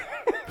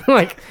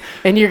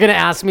 And you're going to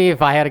ask me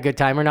if I had a good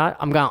time or not?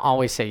 I'm going to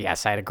always say,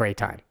 yes, I had a great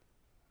time.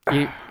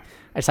 I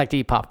just like to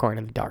eat popcorn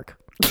in the dark.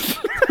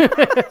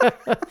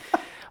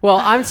 Well,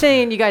 I'm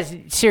saying you guys,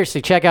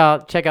 seriously, check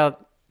out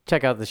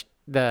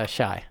the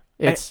Shy.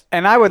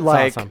 And I would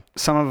like awesome.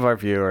 Some of our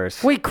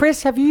viewers. Wait,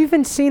 Chris, have you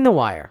even seen The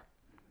Wire?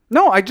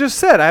 No, I just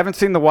said I haven't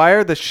seen The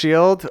Wire, The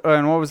Shield,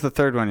 and what was the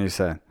third one you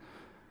said?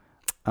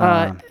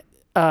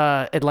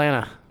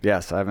 Atlanta.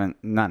 Yes, I haven't.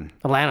 None.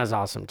 Atlanta's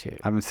awesome too.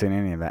 I haven't seen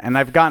any of that, and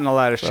I've gotten a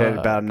lot of shit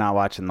about not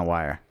watching The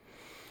Wire.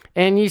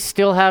 And you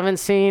still haven't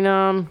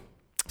seen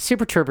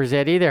Super Troopers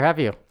yet either, have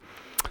you?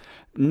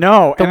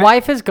 No. The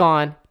wife is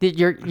gone.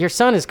 Your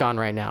son is gone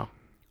right now,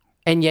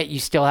 and yet you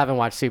still haven't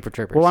watched Super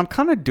Troopers. Well, I'm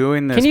kind of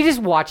doing this. Can you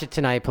just watch it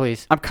tonight,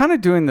 please? I'm kind of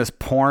doing this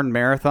porn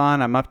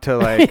marathon. I'm up to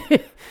like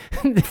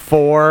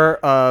 4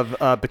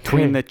 of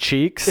Between the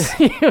Cheeks.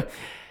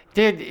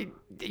 Dude,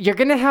 you're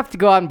going to have to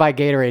go out and buy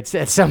Gatorades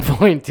at some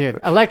point, dude.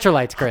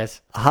 Electrolytes,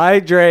 Chris.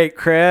 Hydrate,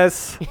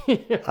 Chris.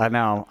 I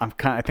know.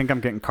 I think I'm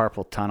getting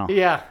carpal tunnel.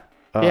 Yeah.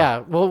 Yeah.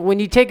 Well, when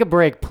you take a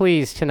break,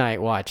 please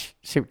tonight watch.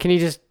 Can you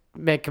just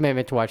make a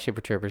commitment to watch Super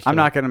Troopers tonight? I'm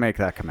not going to make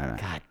that commitment.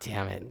 God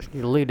damn it.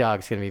 Lou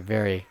Dog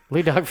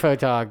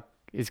Photog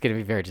is going to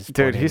be very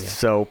disappointed. Dude, he's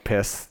so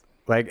pissed.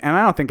 And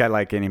I don't think I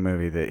like any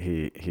movie that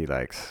he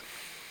likes.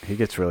 He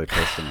gets really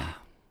pissed at me.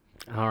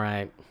 All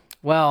right.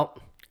 Well,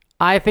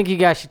 I think you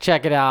guys should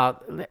check it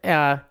out.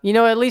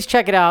 At least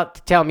check it out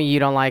to tell me you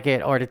don't like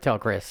it or to tell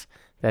Chris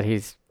that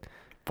he's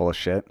full of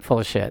shit.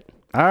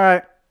 All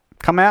right.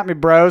 Come at me,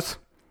 bros.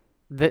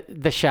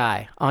 The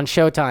Shy on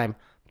Showtime.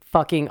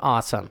 Fucking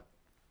awesome.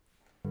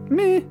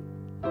 Me.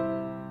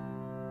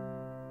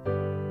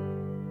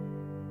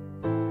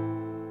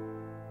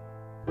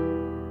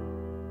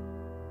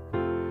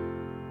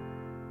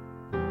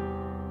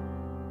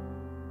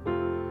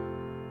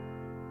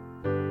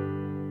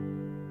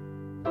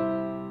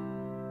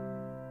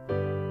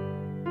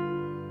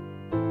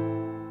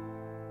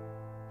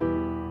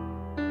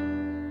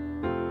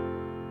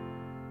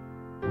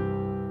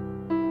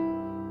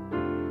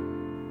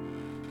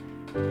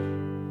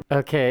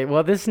 Okay,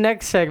 well, this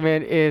next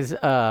segment is,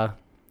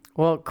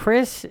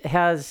 Chris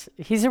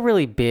he's a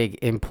really big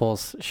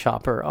impulse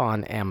shopper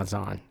on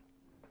Amazon.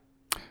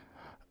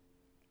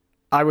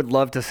 I would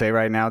love to say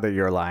right now that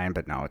you're lying,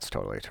 but no, it's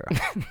totally true.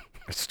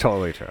 It's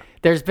totally true.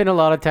 There's been a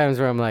lot of times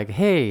where I'm like,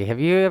 hey, have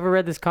you ever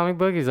read this comic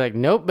book? He's like,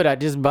 nope, but I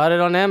just bought it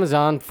on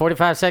Amazon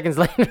 45 seconds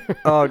later.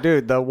 Oh,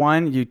 dude, the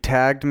one you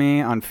tagged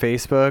me on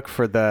Facebook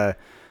for the,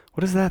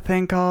 what is that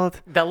thing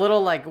called? That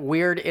little like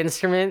weird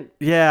instrument.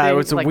 Yeah, thing, it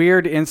was a like-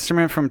 weird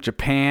instrument from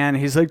Japan.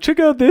 He's like, check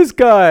out this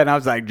guy. And I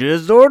was like,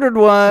 just ordered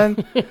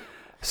one.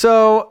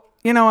 So,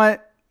 you know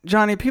what,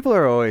 Johnny, people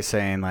are always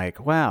saying like,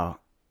 wow,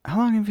 how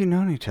long have you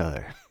known each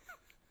other?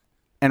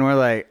 And we're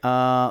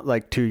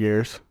like 2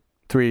 years,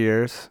 3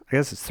 years. I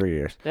guess it's 3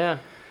 years. Yeah.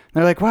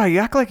 They're like, wow, you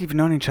act like you've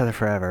known each other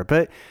forever.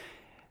 But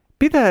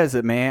be that as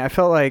it may, I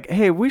felt like,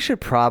 hey, we should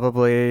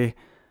probably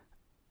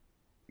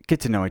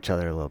get to know each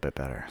other a little bit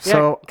better. Yeah,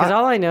 So, because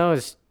all I know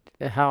is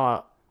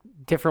how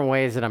different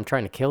ways that I'm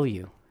trying to kill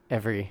you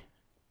every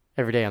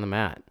day on the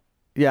mat.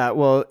 yeah,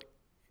 well,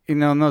 you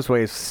know, and those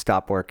ways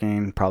stopped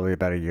working probably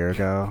about a year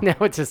ago. Now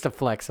it's just a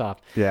flex off.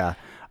 Yeah.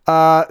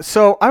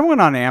 So I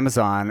went on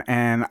Amazon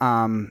and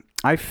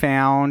I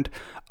found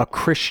a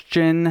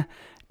Christian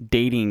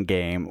dating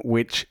game,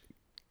 which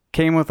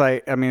came with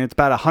it's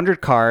about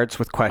 100 cards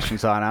with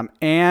questions on them.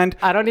 And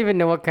I don't even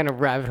know what kind of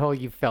rabbit hole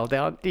you fell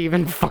down to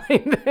even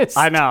find this.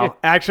 I know,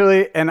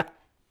 actually, and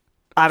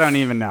I don't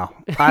even know.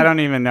 I don't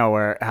even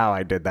know how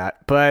I did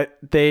that. But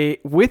they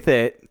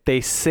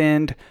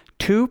send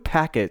 2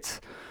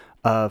 packets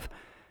of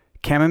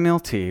chamomile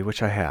tea,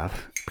 which I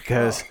have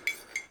because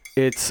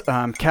it's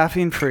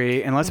caffeine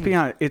free, and let's be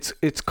honest,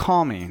 it's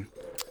calming.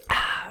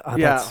 Oh,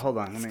 Yeah, that's- hold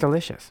on. It's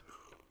delicious.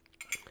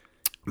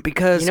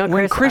 Because You know,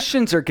 when Chris,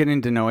 Christians are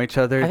getting to know each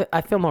other,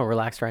 I feel more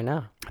relaxed right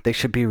now. they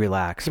should be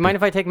relaxed. Do you mind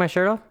if I take my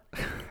shirt off?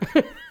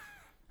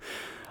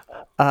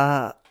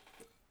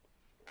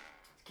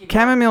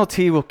 Chamomile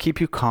tea will keep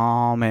you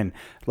calm, and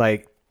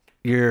like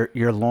your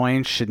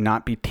loins should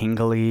not be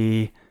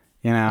tingly.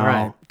 You know,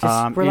 Right.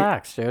 Just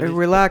relax, dude.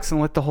 Relax and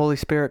let the Holy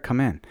Spirit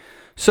come in.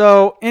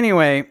 So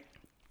anyway,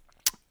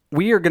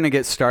 we are going to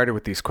get started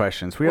with these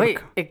questions. Wait,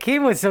 it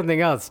came with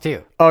something else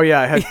too. Oh yeah,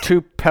 I had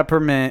 2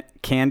 peppermint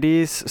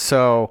candies.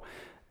 So,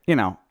 you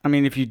know, I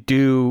mean, if you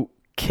do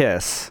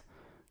kiss,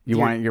 you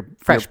want your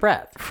fresh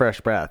breath. Fresh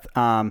breath.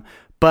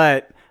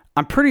 But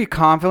I'm pretty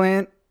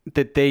confident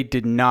that they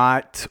did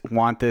not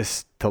want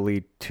this to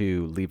lead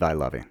to Levi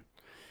loving.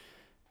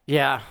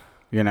 Yeah.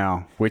 You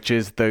know, which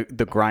is the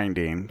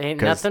grinding. Ain't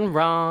 'Cause nothing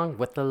wrong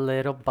with a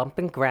little bump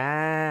and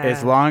grind.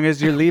 as long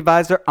as your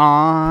Levi's are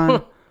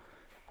on.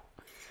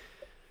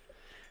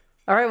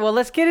 All right, well,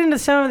 let's get into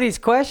some of these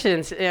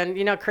questions. And,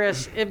 you know,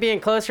 Chris, it being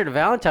closer to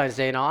Valentine's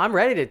Day and all, I'm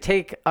ready to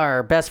take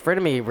our best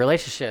frenemy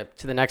relationship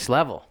to the next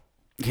level.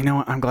 You know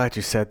what? I'm glad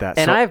you said that.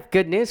 And So- I have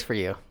good news for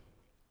you.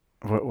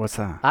 what's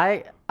that?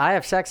 I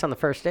have sex on the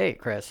first date,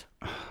 Chris.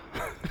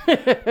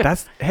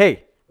 That's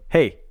hey,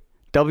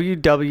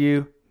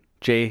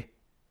 WWJ.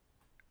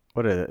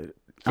 What is it?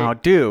 Oh,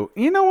 dude.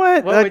 You know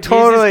what? What I would Jesus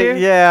totally, do?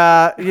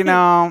 yeah. You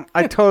know,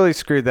 I totally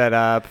screwed that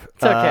up.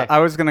 It's okay. I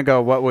was gonna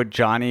go, what would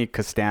Johnny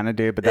Castana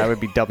do? But that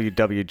would be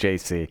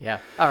WWJC. Yeah.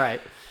 All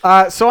right.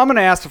 So I'm gonna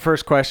ask the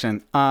first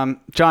question.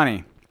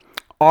 Johnny,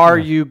 are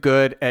you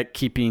good at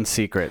keeping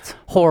secrets?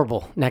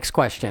 Horrible. Next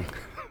question.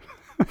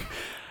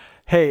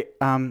 Hey,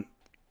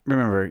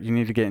 remember, you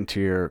need to get into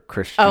your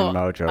Christian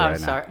mojo I'm right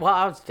sorry. now. Well,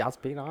 I was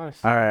being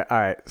honest. All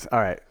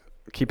right.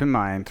 Keep in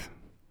mind,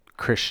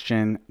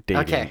 Christian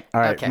dating. Okay,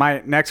 All right. okay.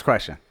 My next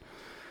question.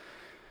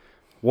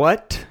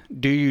 What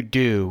do you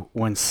do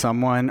when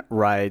someone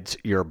rides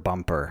your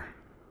bumper?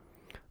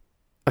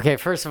 Okay,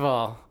 first of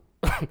all,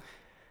 I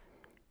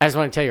just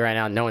want to tell you right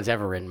now, no one's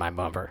ever ridden my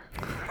bumper.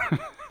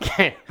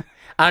 Okay.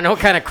 I don't know what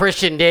kind of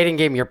Christian dating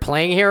game you're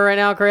playing here right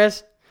now,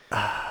 Chris,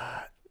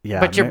 Yeah.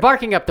 but you're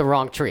barking up the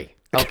wrong tree,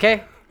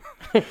 okay?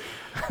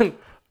 All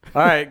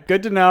right.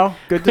 Good to know.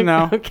 Good to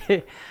know.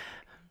 Okay.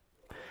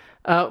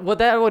 Well,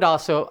 that would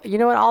also, you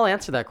know what? I'll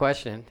answer that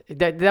question.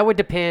 That would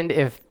depend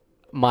if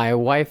my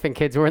wife and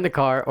kids were in the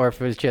car or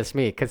if it was just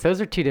me, because those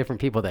are 2 different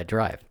people that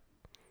drive.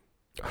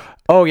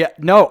 Oh, yeah.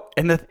 No.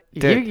 And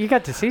dude, You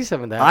got to see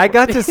some of that. I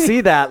got to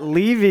see that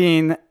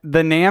leaving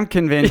the NAMM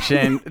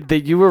convention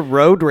that you were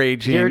road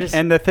raging.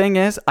 And the thing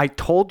is, I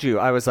told you,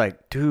 I was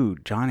like,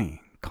 dude,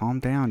 Johnny, calm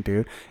down,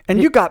 dude.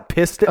 And you got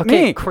pissed at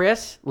me.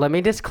 Chris, let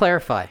me just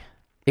clarify.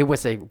 It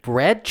was a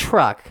red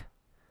truck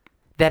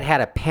that had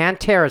a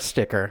Pantera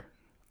sticker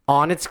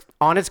on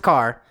its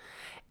car,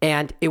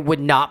 and it would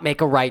not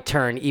make a right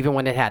turn even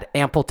when it had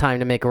ample time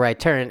to make a right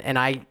turn. And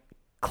I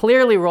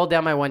clearly rolled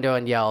down my window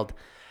and yelled,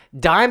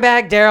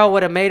 Dimebag Darrell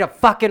would have made a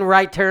fucking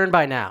right turn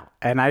by now.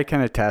 And I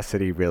can attest that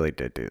he really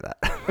did do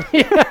that.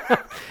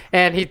 Yeah.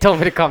 And he told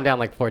me to calm down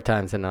like 4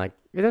 times, and I'm like,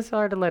 it's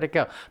hard to let it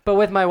go. But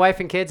with my wife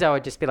and kids, I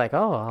would just be like,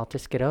 oh, I'll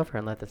just get over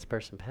and let this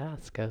person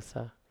pass.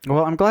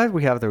 Well, I'm glad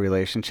we have the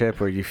relationship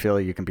where you feel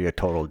you can be a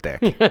total dick.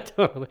 Yeah,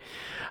 totally.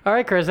 All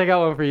right, Chris, I got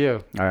one for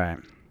you. All right.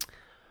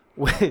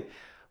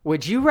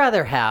 Would you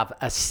rather have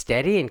a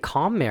steady and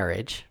calm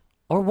marriage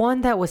or one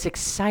that was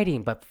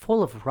exciting but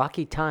full of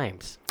rocky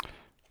times?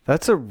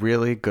 That's a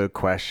really good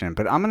question,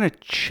 but I'm going to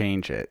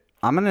change it.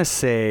 I'm going to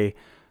say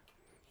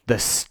the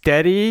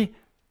steady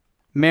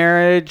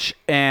marriage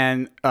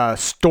and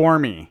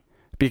stormy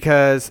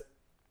because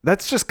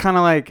that's just kind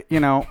of like,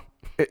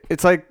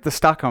 it's like the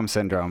Stockholm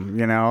syndrome,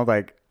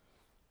 like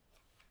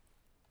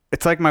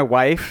it's like my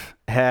wife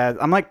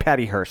I'm like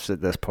Patty Hearst at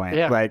this point.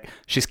 Yeah. Like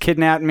she's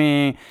kidnapped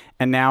me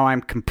and now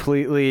I'm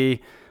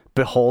completely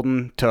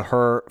beholden to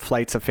her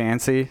flights of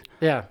fancy.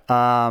 Yeah.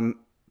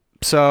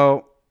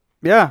 So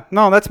yeah,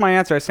 no, that's my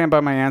answer. I stand by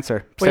my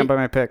answer. Stand by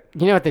my pick.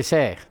 You know what they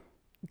say?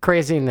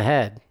 Crazy in the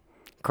head,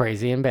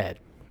 crazy in bed.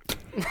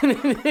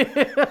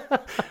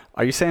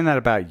 Are you saying that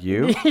about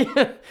you?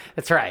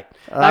 That's right.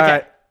 All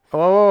right.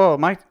 Whoa.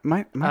 My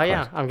Oh,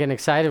 yeah. I'm getting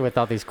excited with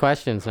all these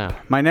questions now.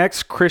 My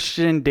next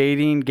Christian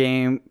dating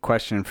game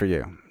question for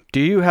you. Do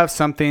you have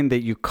something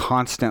that you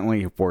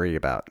constantly worry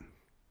about?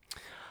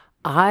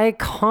 That's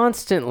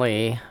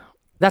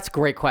a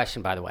great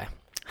question, by the way.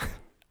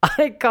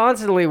 I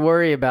constantly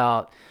worry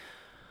about,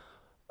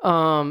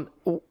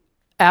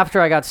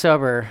 after I got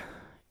sober,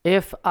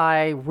 if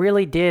I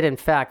really did, in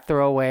fact,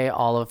 throw away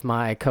all of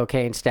my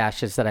cocaine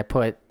stashes that I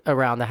put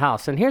around the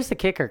house. And here's the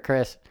kicker,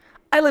 Chris.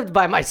 I lived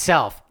by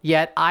myself,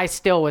 yet I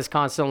still was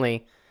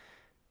constantly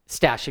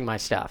stashing my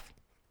stuff.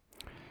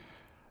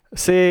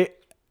 See,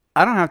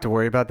 I don't have to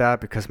worry about that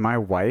because my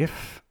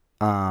wife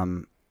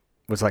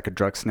was like a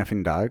drug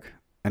sniffing dog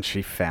and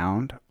she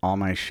found all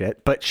my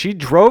shit. But she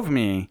drove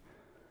me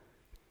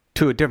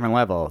to a different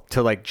level,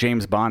 to like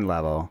James Bond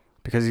level,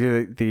 because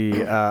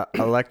the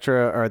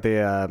Electra or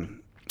the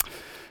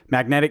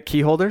magnetic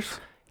key holders.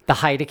 The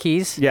Haida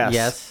keys?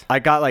 Yes. I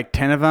got like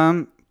 10 of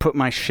them, put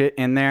my shit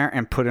in there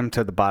and put them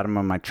to the bottom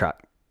of my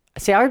truck.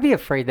 See, I would be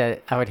afraid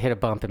that I would hit a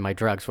bump and my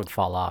drugs would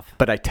fall off.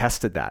 But I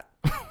tested that.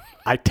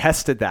 I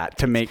tested that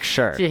to make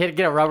sure. So you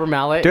get a rubber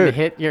mallet Dude, and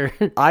hit your...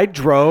 I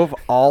drove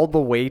all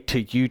the way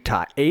to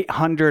Utah,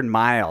 800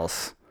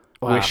 miles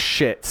Wow. with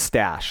shit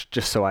stashed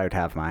just so I would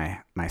have my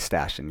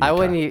stash in Utah.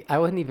 I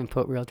wouldn't even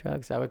put real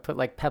drugs. I would put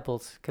like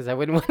pebbles because I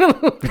wouldn't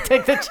want to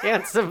take the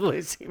chance of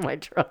losing my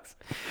drugs.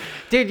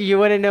 Dude, you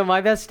want to know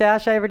my best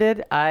stash I ever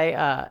did?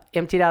 I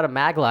emptied out a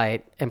mag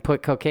light and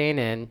put cocaine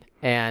in,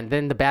 and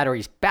then the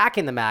batteries back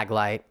in the mag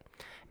light,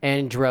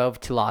 and drove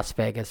to Las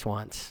Vegas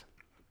once.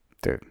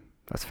 Dude,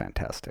 that's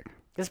fantastic.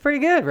 It's pretty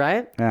good,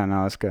 right? Yeah,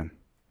 no, that's good.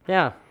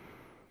 Yeah.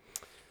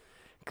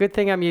 Good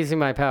thing I'm using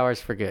my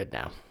powers for good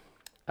now.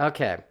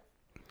 Okay.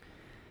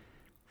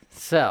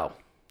 So,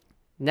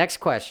 next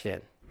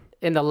question.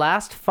 In the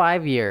last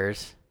 5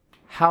 years,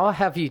 how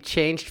have you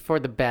changed for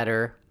the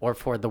better or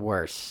for the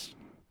worse?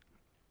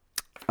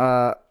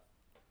 I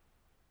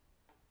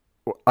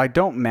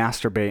don't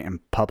masturbate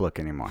in public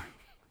anymore.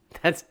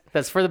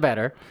 That's for the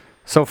better.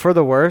 So for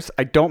the worse,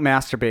 I don't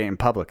masturbate in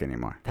public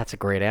anymore. That's a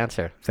great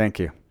answer. Thank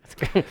you.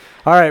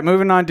 All right,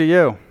 moving on to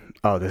you.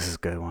 Oh, this is a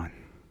good one.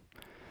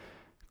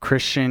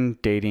 Christian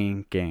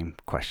dating game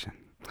question.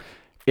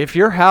 If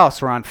your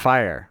house were on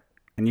fire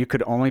and you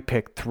could only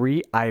pick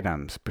 3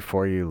 items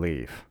before you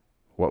leave,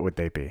 what would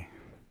they be?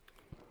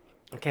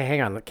 Okay,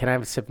 hang on. Can I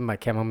have a sip of my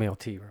chamomile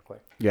tea real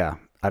quick? Yeah,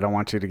 I don't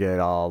want you to get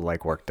all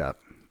like worked up.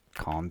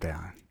 Calm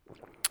down.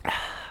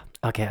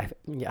 Okay,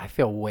 I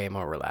feel way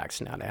more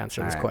relaxed now to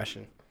answer this right.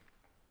 question.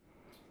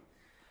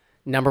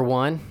 Number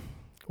 1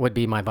 would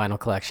be my vinyl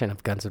collection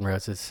of Guns N'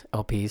 Roses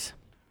LPs,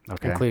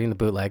 including the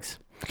bootlegs.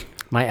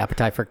 My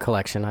appetite for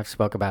collection. I've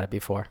spoke about it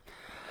before.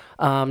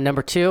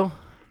 Number 2,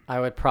 I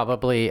would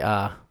probably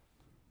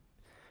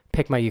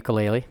pick my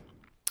ukulele,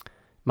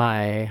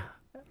 my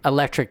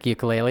electric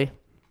ukulele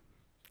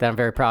that I'm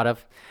very proud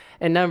of.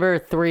 And number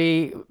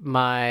 3,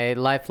 my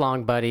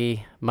lifelong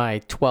buddy, my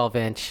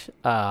 12-inch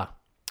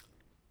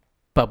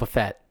Boba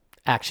Fett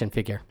action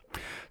figure.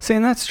 See,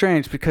 and that's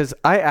strange because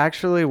I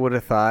actually would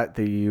have thought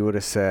that you would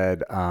have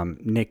said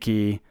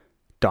Nikki,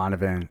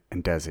 Donovan,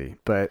 and Desi.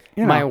 But,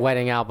 you know. My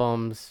wedding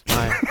albums.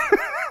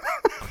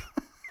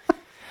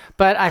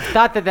 But I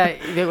thought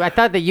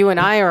that you and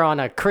I are on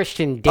a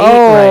Christian date right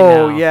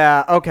now. Oh,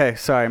 yeah. Okay.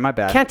 Sorry. My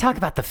bad. Can't talk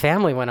about the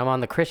family when I'm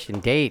on the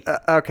Christian date.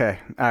 Okay.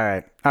 All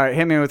right.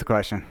 Hit me with the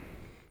question.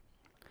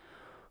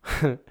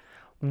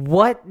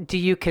 What do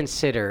you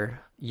consider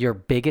your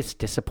biggest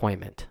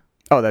disappointment?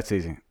 Oh, that's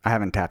easy. I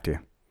haven't tapped you.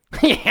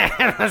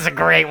 Yeah, that's a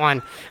great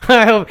one.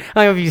 I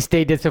hope you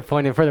stay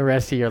disappointed for the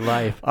rest of your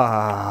life.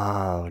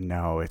 Oh,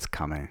 no, it's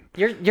coming.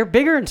 You're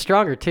bigger and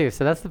stronger too,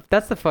 so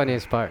that's the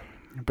funniest part.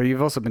 But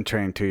you've also been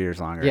trained 2 years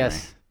longer.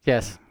 Yes.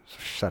 Yes.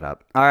 Shut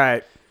up. All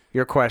right.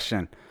 Your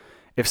question.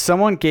 If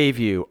someone gave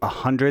you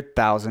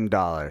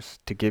 $100,000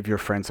 to give your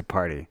friends a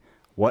party,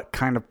 what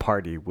kind of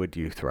party would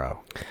you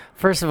throw?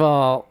 First of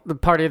all, the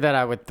party that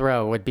I would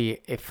throw would be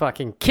a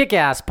fucking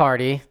kick-ass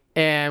party,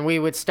 and we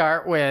would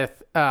start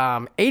with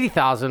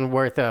 $80,000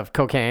 worth of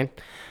cocaine,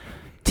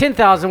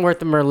 $10,000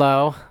 worth of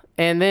Merlot,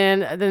 and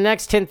then the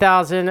next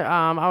 $10,000,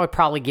 I would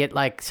probably get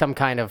like some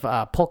kind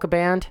of polka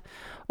band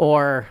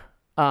or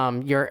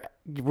your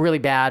really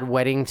bad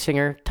wedding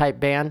singer type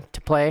band to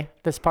play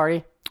this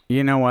party.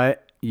 You know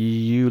what?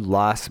 You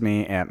lost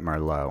me at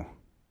Merlot.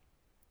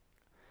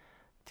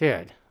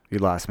 Dude. You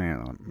lost me at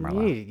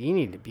Merlot. You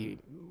need to be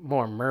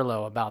more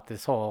Merlot about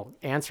this whole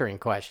answering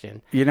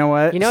question. You know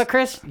what? You know what,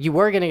 Chris? You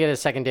were going to get a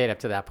second date up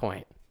to that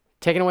point.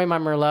 Taking away my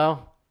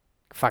Merlot,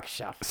 fuck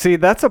yourself. See,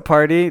 that's a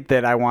party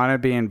that I want to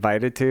be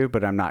invited to,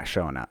 but I'm not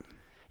showing up.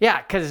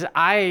 Yeah, because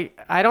I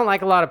don't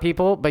like a lot of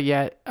people, but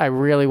yet I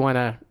really want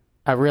to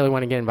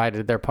get invited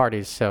to their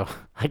parties, so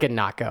I can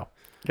not go.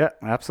 Yeah,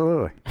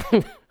 absolutely.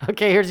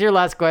 Okay, here's your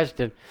last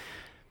question.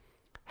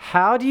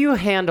 How do you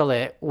handle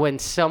it when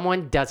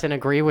someone doesn't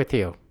agree with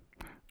you?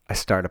 I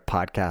start a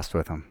podcast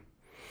with them.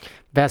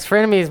 Best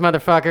frenemies,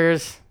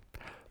 motherfuckers.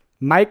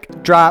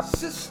 Mic drop.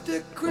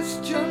 Sister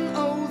Christian,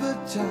 oh, the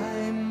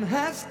time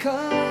has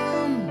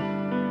come,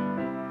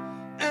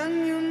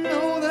 and you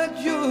know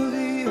that you're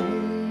the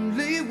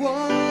only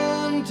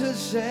one to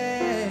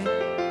say,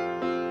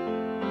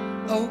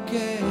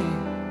 okay,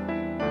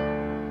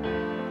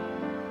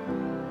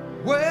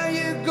 where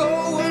you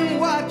going,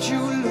 what you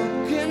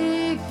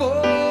looking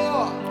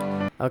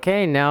for.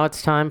 Okay, now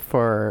it's time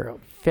for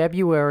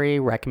February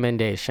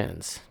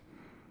recommendations.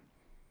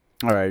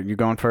 All right, you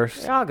going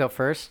first? I'll go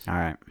first. All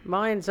right.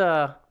 Mine's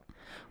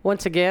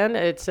once again,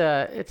 it's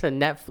a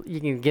Netflix. You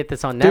can get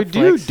this on Netflix. Dude, do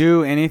you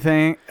do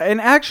anything? And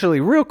actually,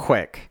 real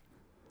quick,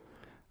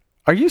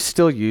 are you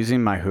still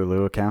using my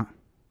Hulu account?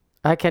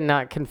 I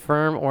cannot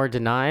confirm or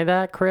deny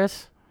that,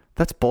 Chris.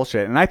 That's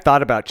bullshit. And I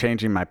thought about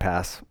changing my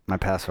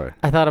password.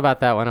 I thought about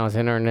that when I was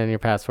entering in your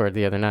password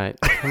the other night.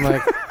 I'm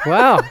like,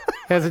 wow,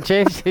 hasn't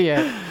changed it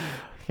yet.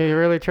 Can you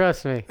really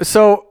trust me?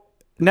 So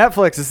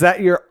Netflix, is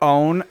that your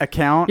own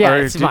account? Yeah,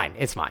 or it's mine.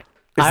 It's mine.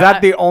 Is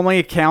that the only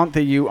account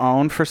that you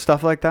own for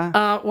stuff like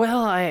that?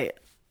 Well, I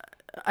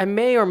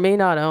may or may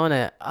not own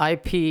an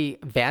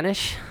IP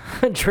vanish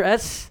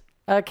address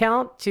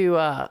account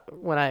to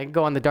when I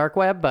go on the dark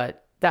web,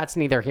 but that's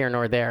neither here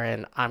nor there,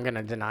 and I'm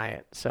gonna deny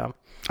it. So.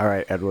 All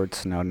right, Edward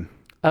Snowden.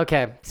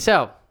 Okay,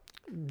 so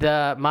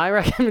my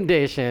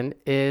recommendation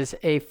is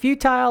A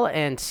Futile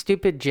and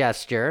Stupid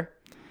Gesture,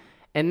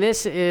 and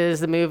this is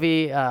the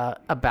movie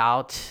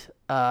about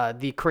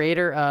the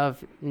creator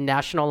of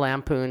National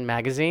Lampoon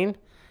magazine,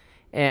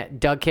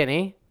 Doug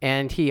Kinney,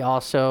 and he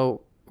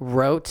also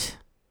wrote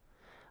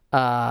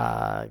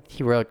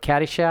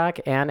Caddyshack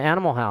and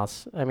Animal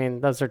House. I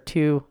mean, those are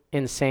two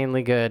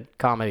insanely good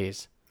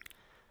comedies.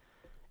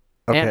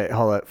 Okay,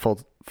 hold it.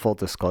 Full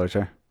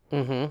disclosure.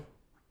 Mm-hmm.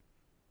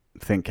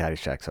 I think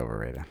Caddyshack's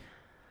overrated.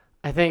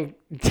 I think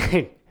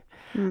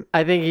you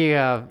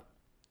have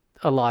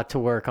a lot to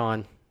work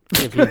on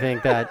if you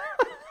think that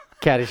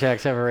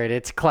Caddyshack's overrated.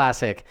 It's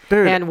classic.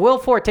 Dude. And Will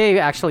Forte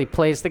actually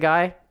plays the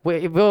guy.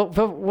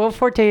 Will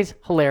Forte's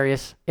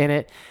hilarious in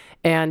it.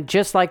 And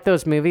just like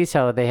those movies,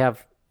 how they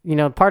have,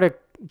 part of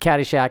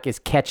Caddyshack is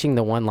catching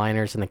the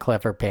one-liners and the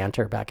clever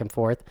banter back and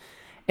forth.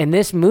 In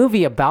this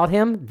movie about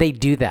him, they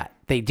do that.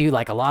 They do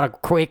like a lot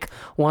of quick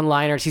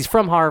one-liners. He's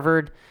from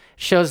Harvard.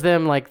 Shows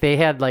them like they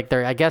had like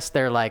their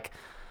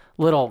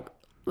little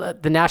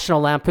the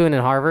National Lampoon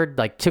in Harvard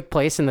like took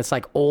place in this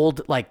like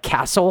old like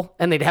castle,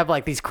 and they'd have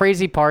like these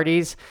crazy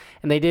parties,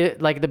 and they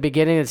did like at the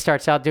beginning it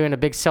starts out doing a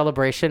big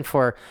celebration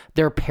for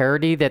their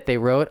parody that they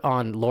wrote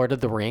on Lord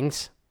of the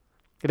Rings.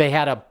 They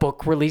had a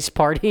book release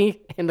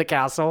party in the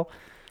castle,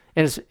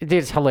 and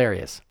it's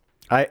hilarious.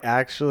 I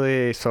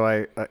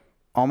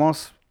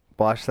almost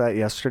watched that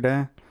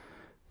yesterday.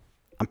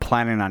 I'm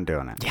planning on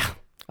doing it. Yeah.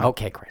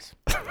 Okay, Chris.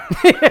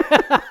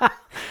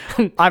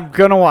 I'm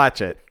gonna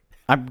watch it.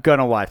 It's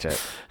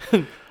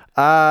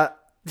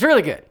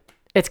really good.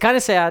 It's kind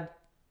of sad,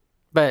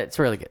 but it's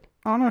really good.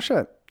 Oh no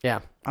shit. Yeah.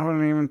 I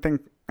wouldn't even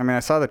think. I mean,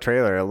 I saw the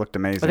trailer. It looked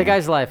amazing. But the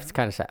guy's life is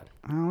kind of sad.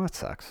 Oh, that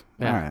sucks.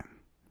 Yeah. All right.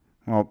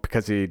 Well,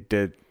 because he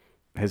did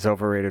his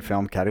overrated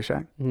film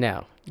Caddyshack.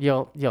 No,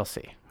 you'll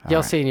see.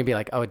 You'll right. see, and you'll be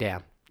like, "Oh,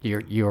 damn,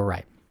 you were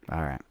right."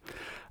 All right.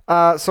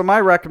 So my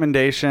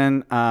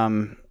recommendation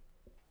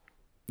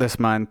this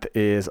month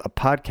is a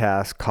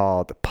podcast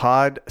called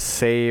Pod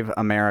Save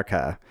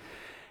America.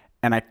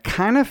 And I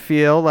kind of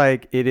feel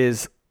like it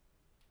is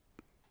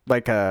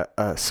like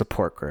a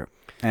support group.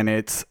 And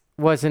it's...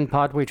 Wasn't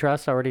Pod We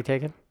Trust already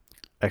taken?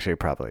 Actually,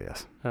 probably,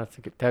 yes.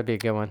 That'd be a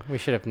good one. We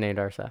should have named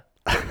ours that.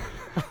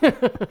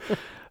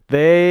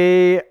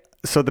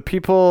 So the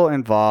people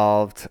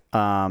involved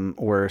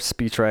were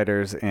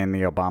speechwriters in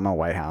the Obama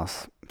White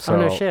House. So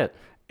oh, no shit.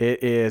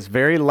 It is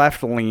very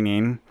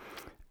left-leaning,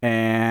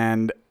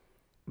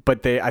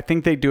 but I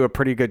think they do a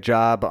pretty good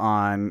job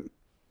on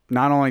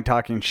not only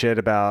talking shit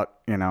about,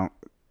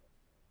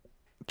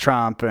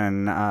 Trump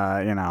and,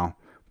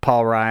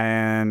 Paul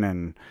Ryan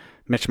and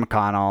Mitch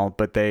McConnell,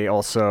 but they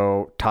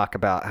also talk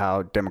about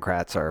how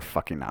Democrats are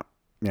fucking up,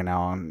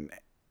 and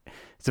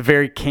it's a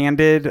very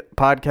candid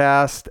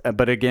podcast,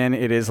 but again,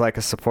 it is like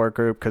a support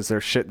group because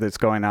there's shit that's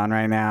going on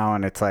right now,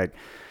 and it's like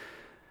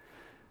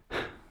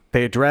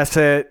they address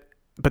it.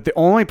 But the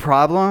only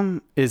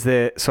problem is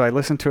that, so I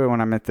listen to it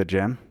when I'm at the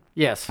gym.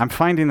 Yes. I'm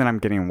finding that I'm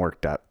getting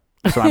worked up.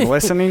 So I'm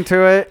listening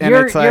to it, and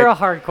you're it's like... You're a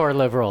hardcore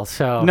liberal,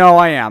 so... No,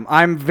 I am.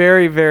 I'm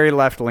very, very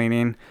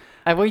left-leaning.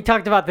 We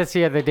talked about this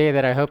the other day,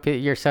 that I hope that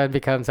your son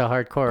becomes a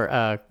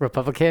hardcore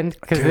Republican,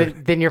 because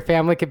then your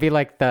family could be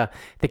like the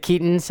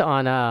Keatons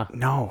on...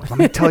 No, let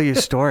me tell you a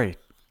story.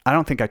 I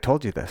don't think I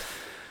told you this.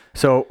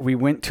 So we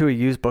went to a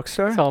used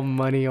bookstore. It's all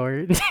money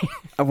oriented.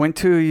 I went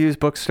to a used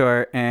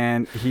bookstore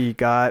and he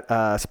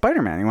got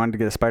Spider-Man. He wanted to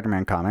get a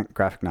Spider-Man comic,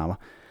 graphic novel.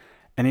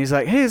 And he's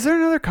like, hey, is there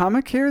another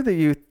comic here that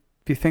you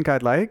think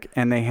I'd like?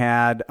 And they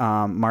had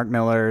Mark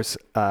Miller's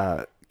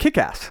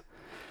Kick-Ass,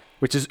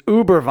 which is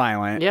uber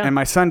violent. Yeah. And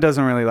my son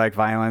doesn't really like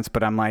violence,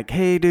 but I'm like,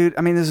 hey, dude,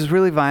 I mean, this is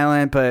really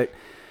violent, but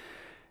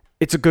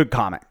it's a good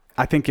comic.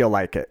 I think you'll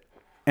like it.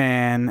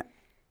 And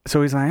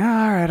so he's like, oh,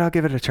 all right, I'll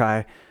give it a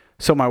try.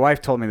 So my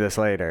wife told me this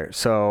later.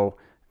 So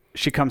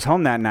she comes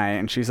home that night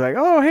and she's like,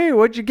 oh, hey,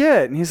 what'd you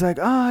get? And he's like,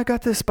 oh, I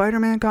got this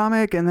Spider-Man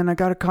comic. And then I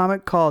got a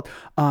comic called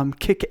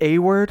Kick A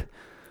Word.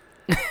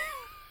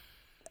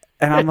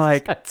 And I'm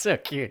like, that's so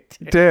cute.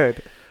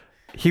 dude,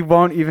 he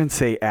won't even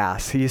say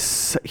ass. He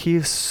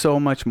is so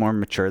much more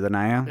mature than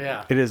I am.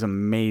 Yeah. It is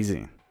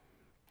amazing.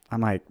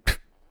 I'm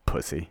like,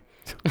 pussy.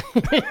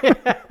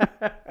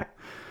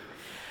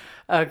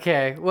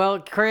 Okay. Well,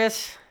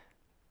 Chris,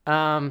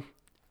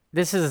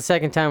 this is the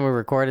second time we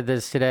recorded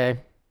this today.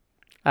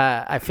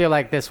 I feel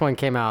like this one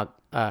came out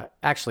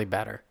actually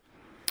better.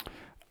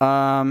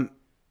 You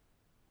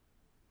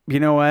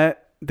know what?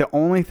 The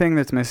only thing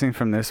that's missing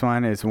from this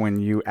one is when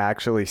you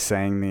actually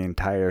sang the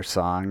entire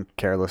song,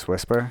 Careless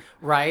Whisper.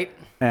 Right.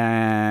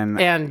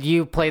 And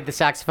you played the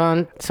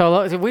saxophone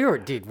solo.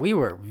 We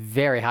were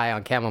very high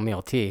on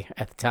chamomile tea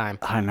at the time.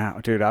 I know,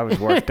 dude, I was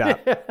worked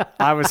up.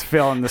 I was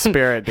feeling the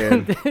spirit,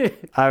 dude.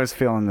 I was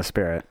feeling the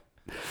spirit.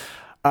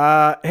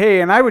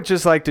 Hey, and I would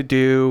just like to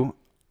do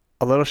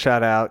a little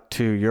shout out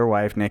to your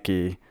wife,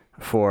 Nikki,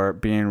 for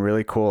being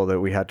really cool that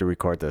we had to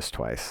record this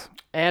twice.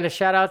 And a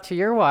shout out to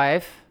your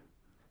wife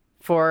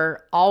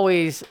for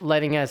always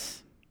letting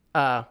us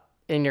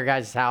in your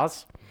guys'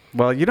 house.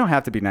 Well, you don't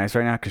have to be nice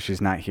right now because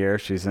she's not here.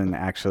 She's in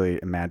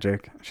actually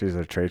Magic. She's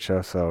at a trade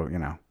show. So, you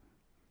know,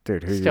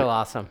 dude, Still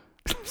awesome.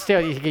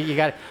 Still, you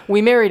got it.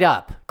 We married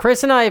up.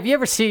 Chris and I, have you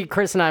ever seen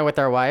Chris and I with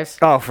our wives?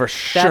 Oh, for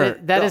sure.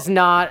 That is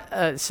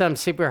not some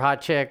super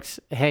hot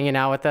chicks hanging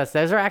out with us.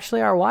 Those are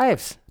actually our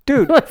wives.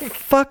 Dude,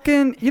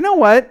 fucking, you know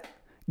what?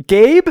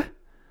 Gabe?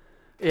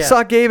 Yeah.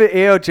 Saw Gabe at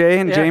AOJ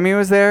and Jamie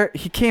was there.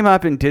 He came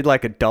up and did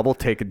like a double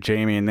take of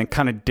Jamie and then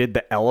kind of did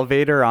the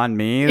elevator on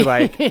me.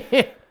 Like,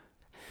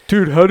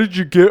 dude, how did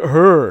you get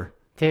her?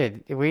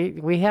 Dude,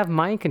 we have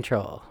mind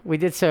control. We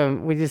did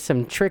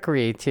some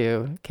trickery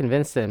to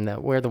convince them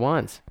that we're the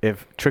ones.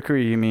 If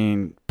trickery, you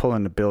mean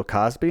pulling the Bill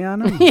Cosby on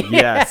them?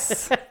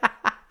 Yes.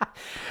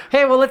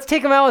 Hey, well, let's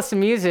take them out with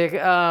some music.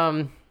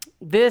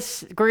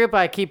 This group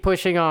I keep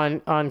pushing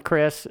on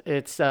Chris.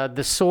 It's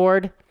The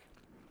Sword.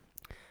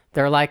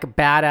 They're like a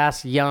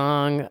badass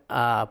young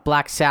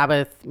Black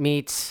Sabbath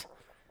meets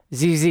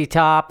ZZ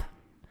Top.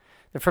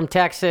 They're from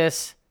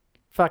Texas.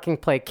 Fucking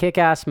play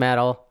kick-ass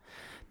metal.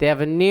 They have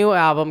a new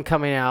album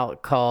coming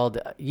out called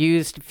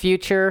Used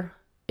Future.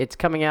 It's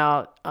coming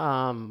out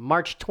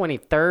March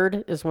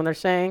 23rd is when they're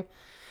saying.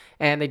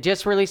 And they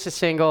just released a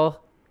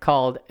single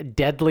called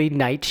Deadly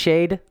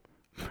Nightshade.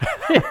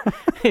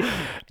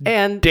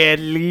 And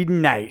Deadly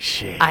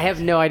Nightshade. I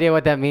have no idea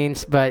what that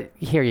means, but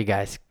here you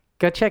guys.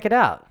 Go check it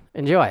out.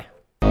 Enjoy.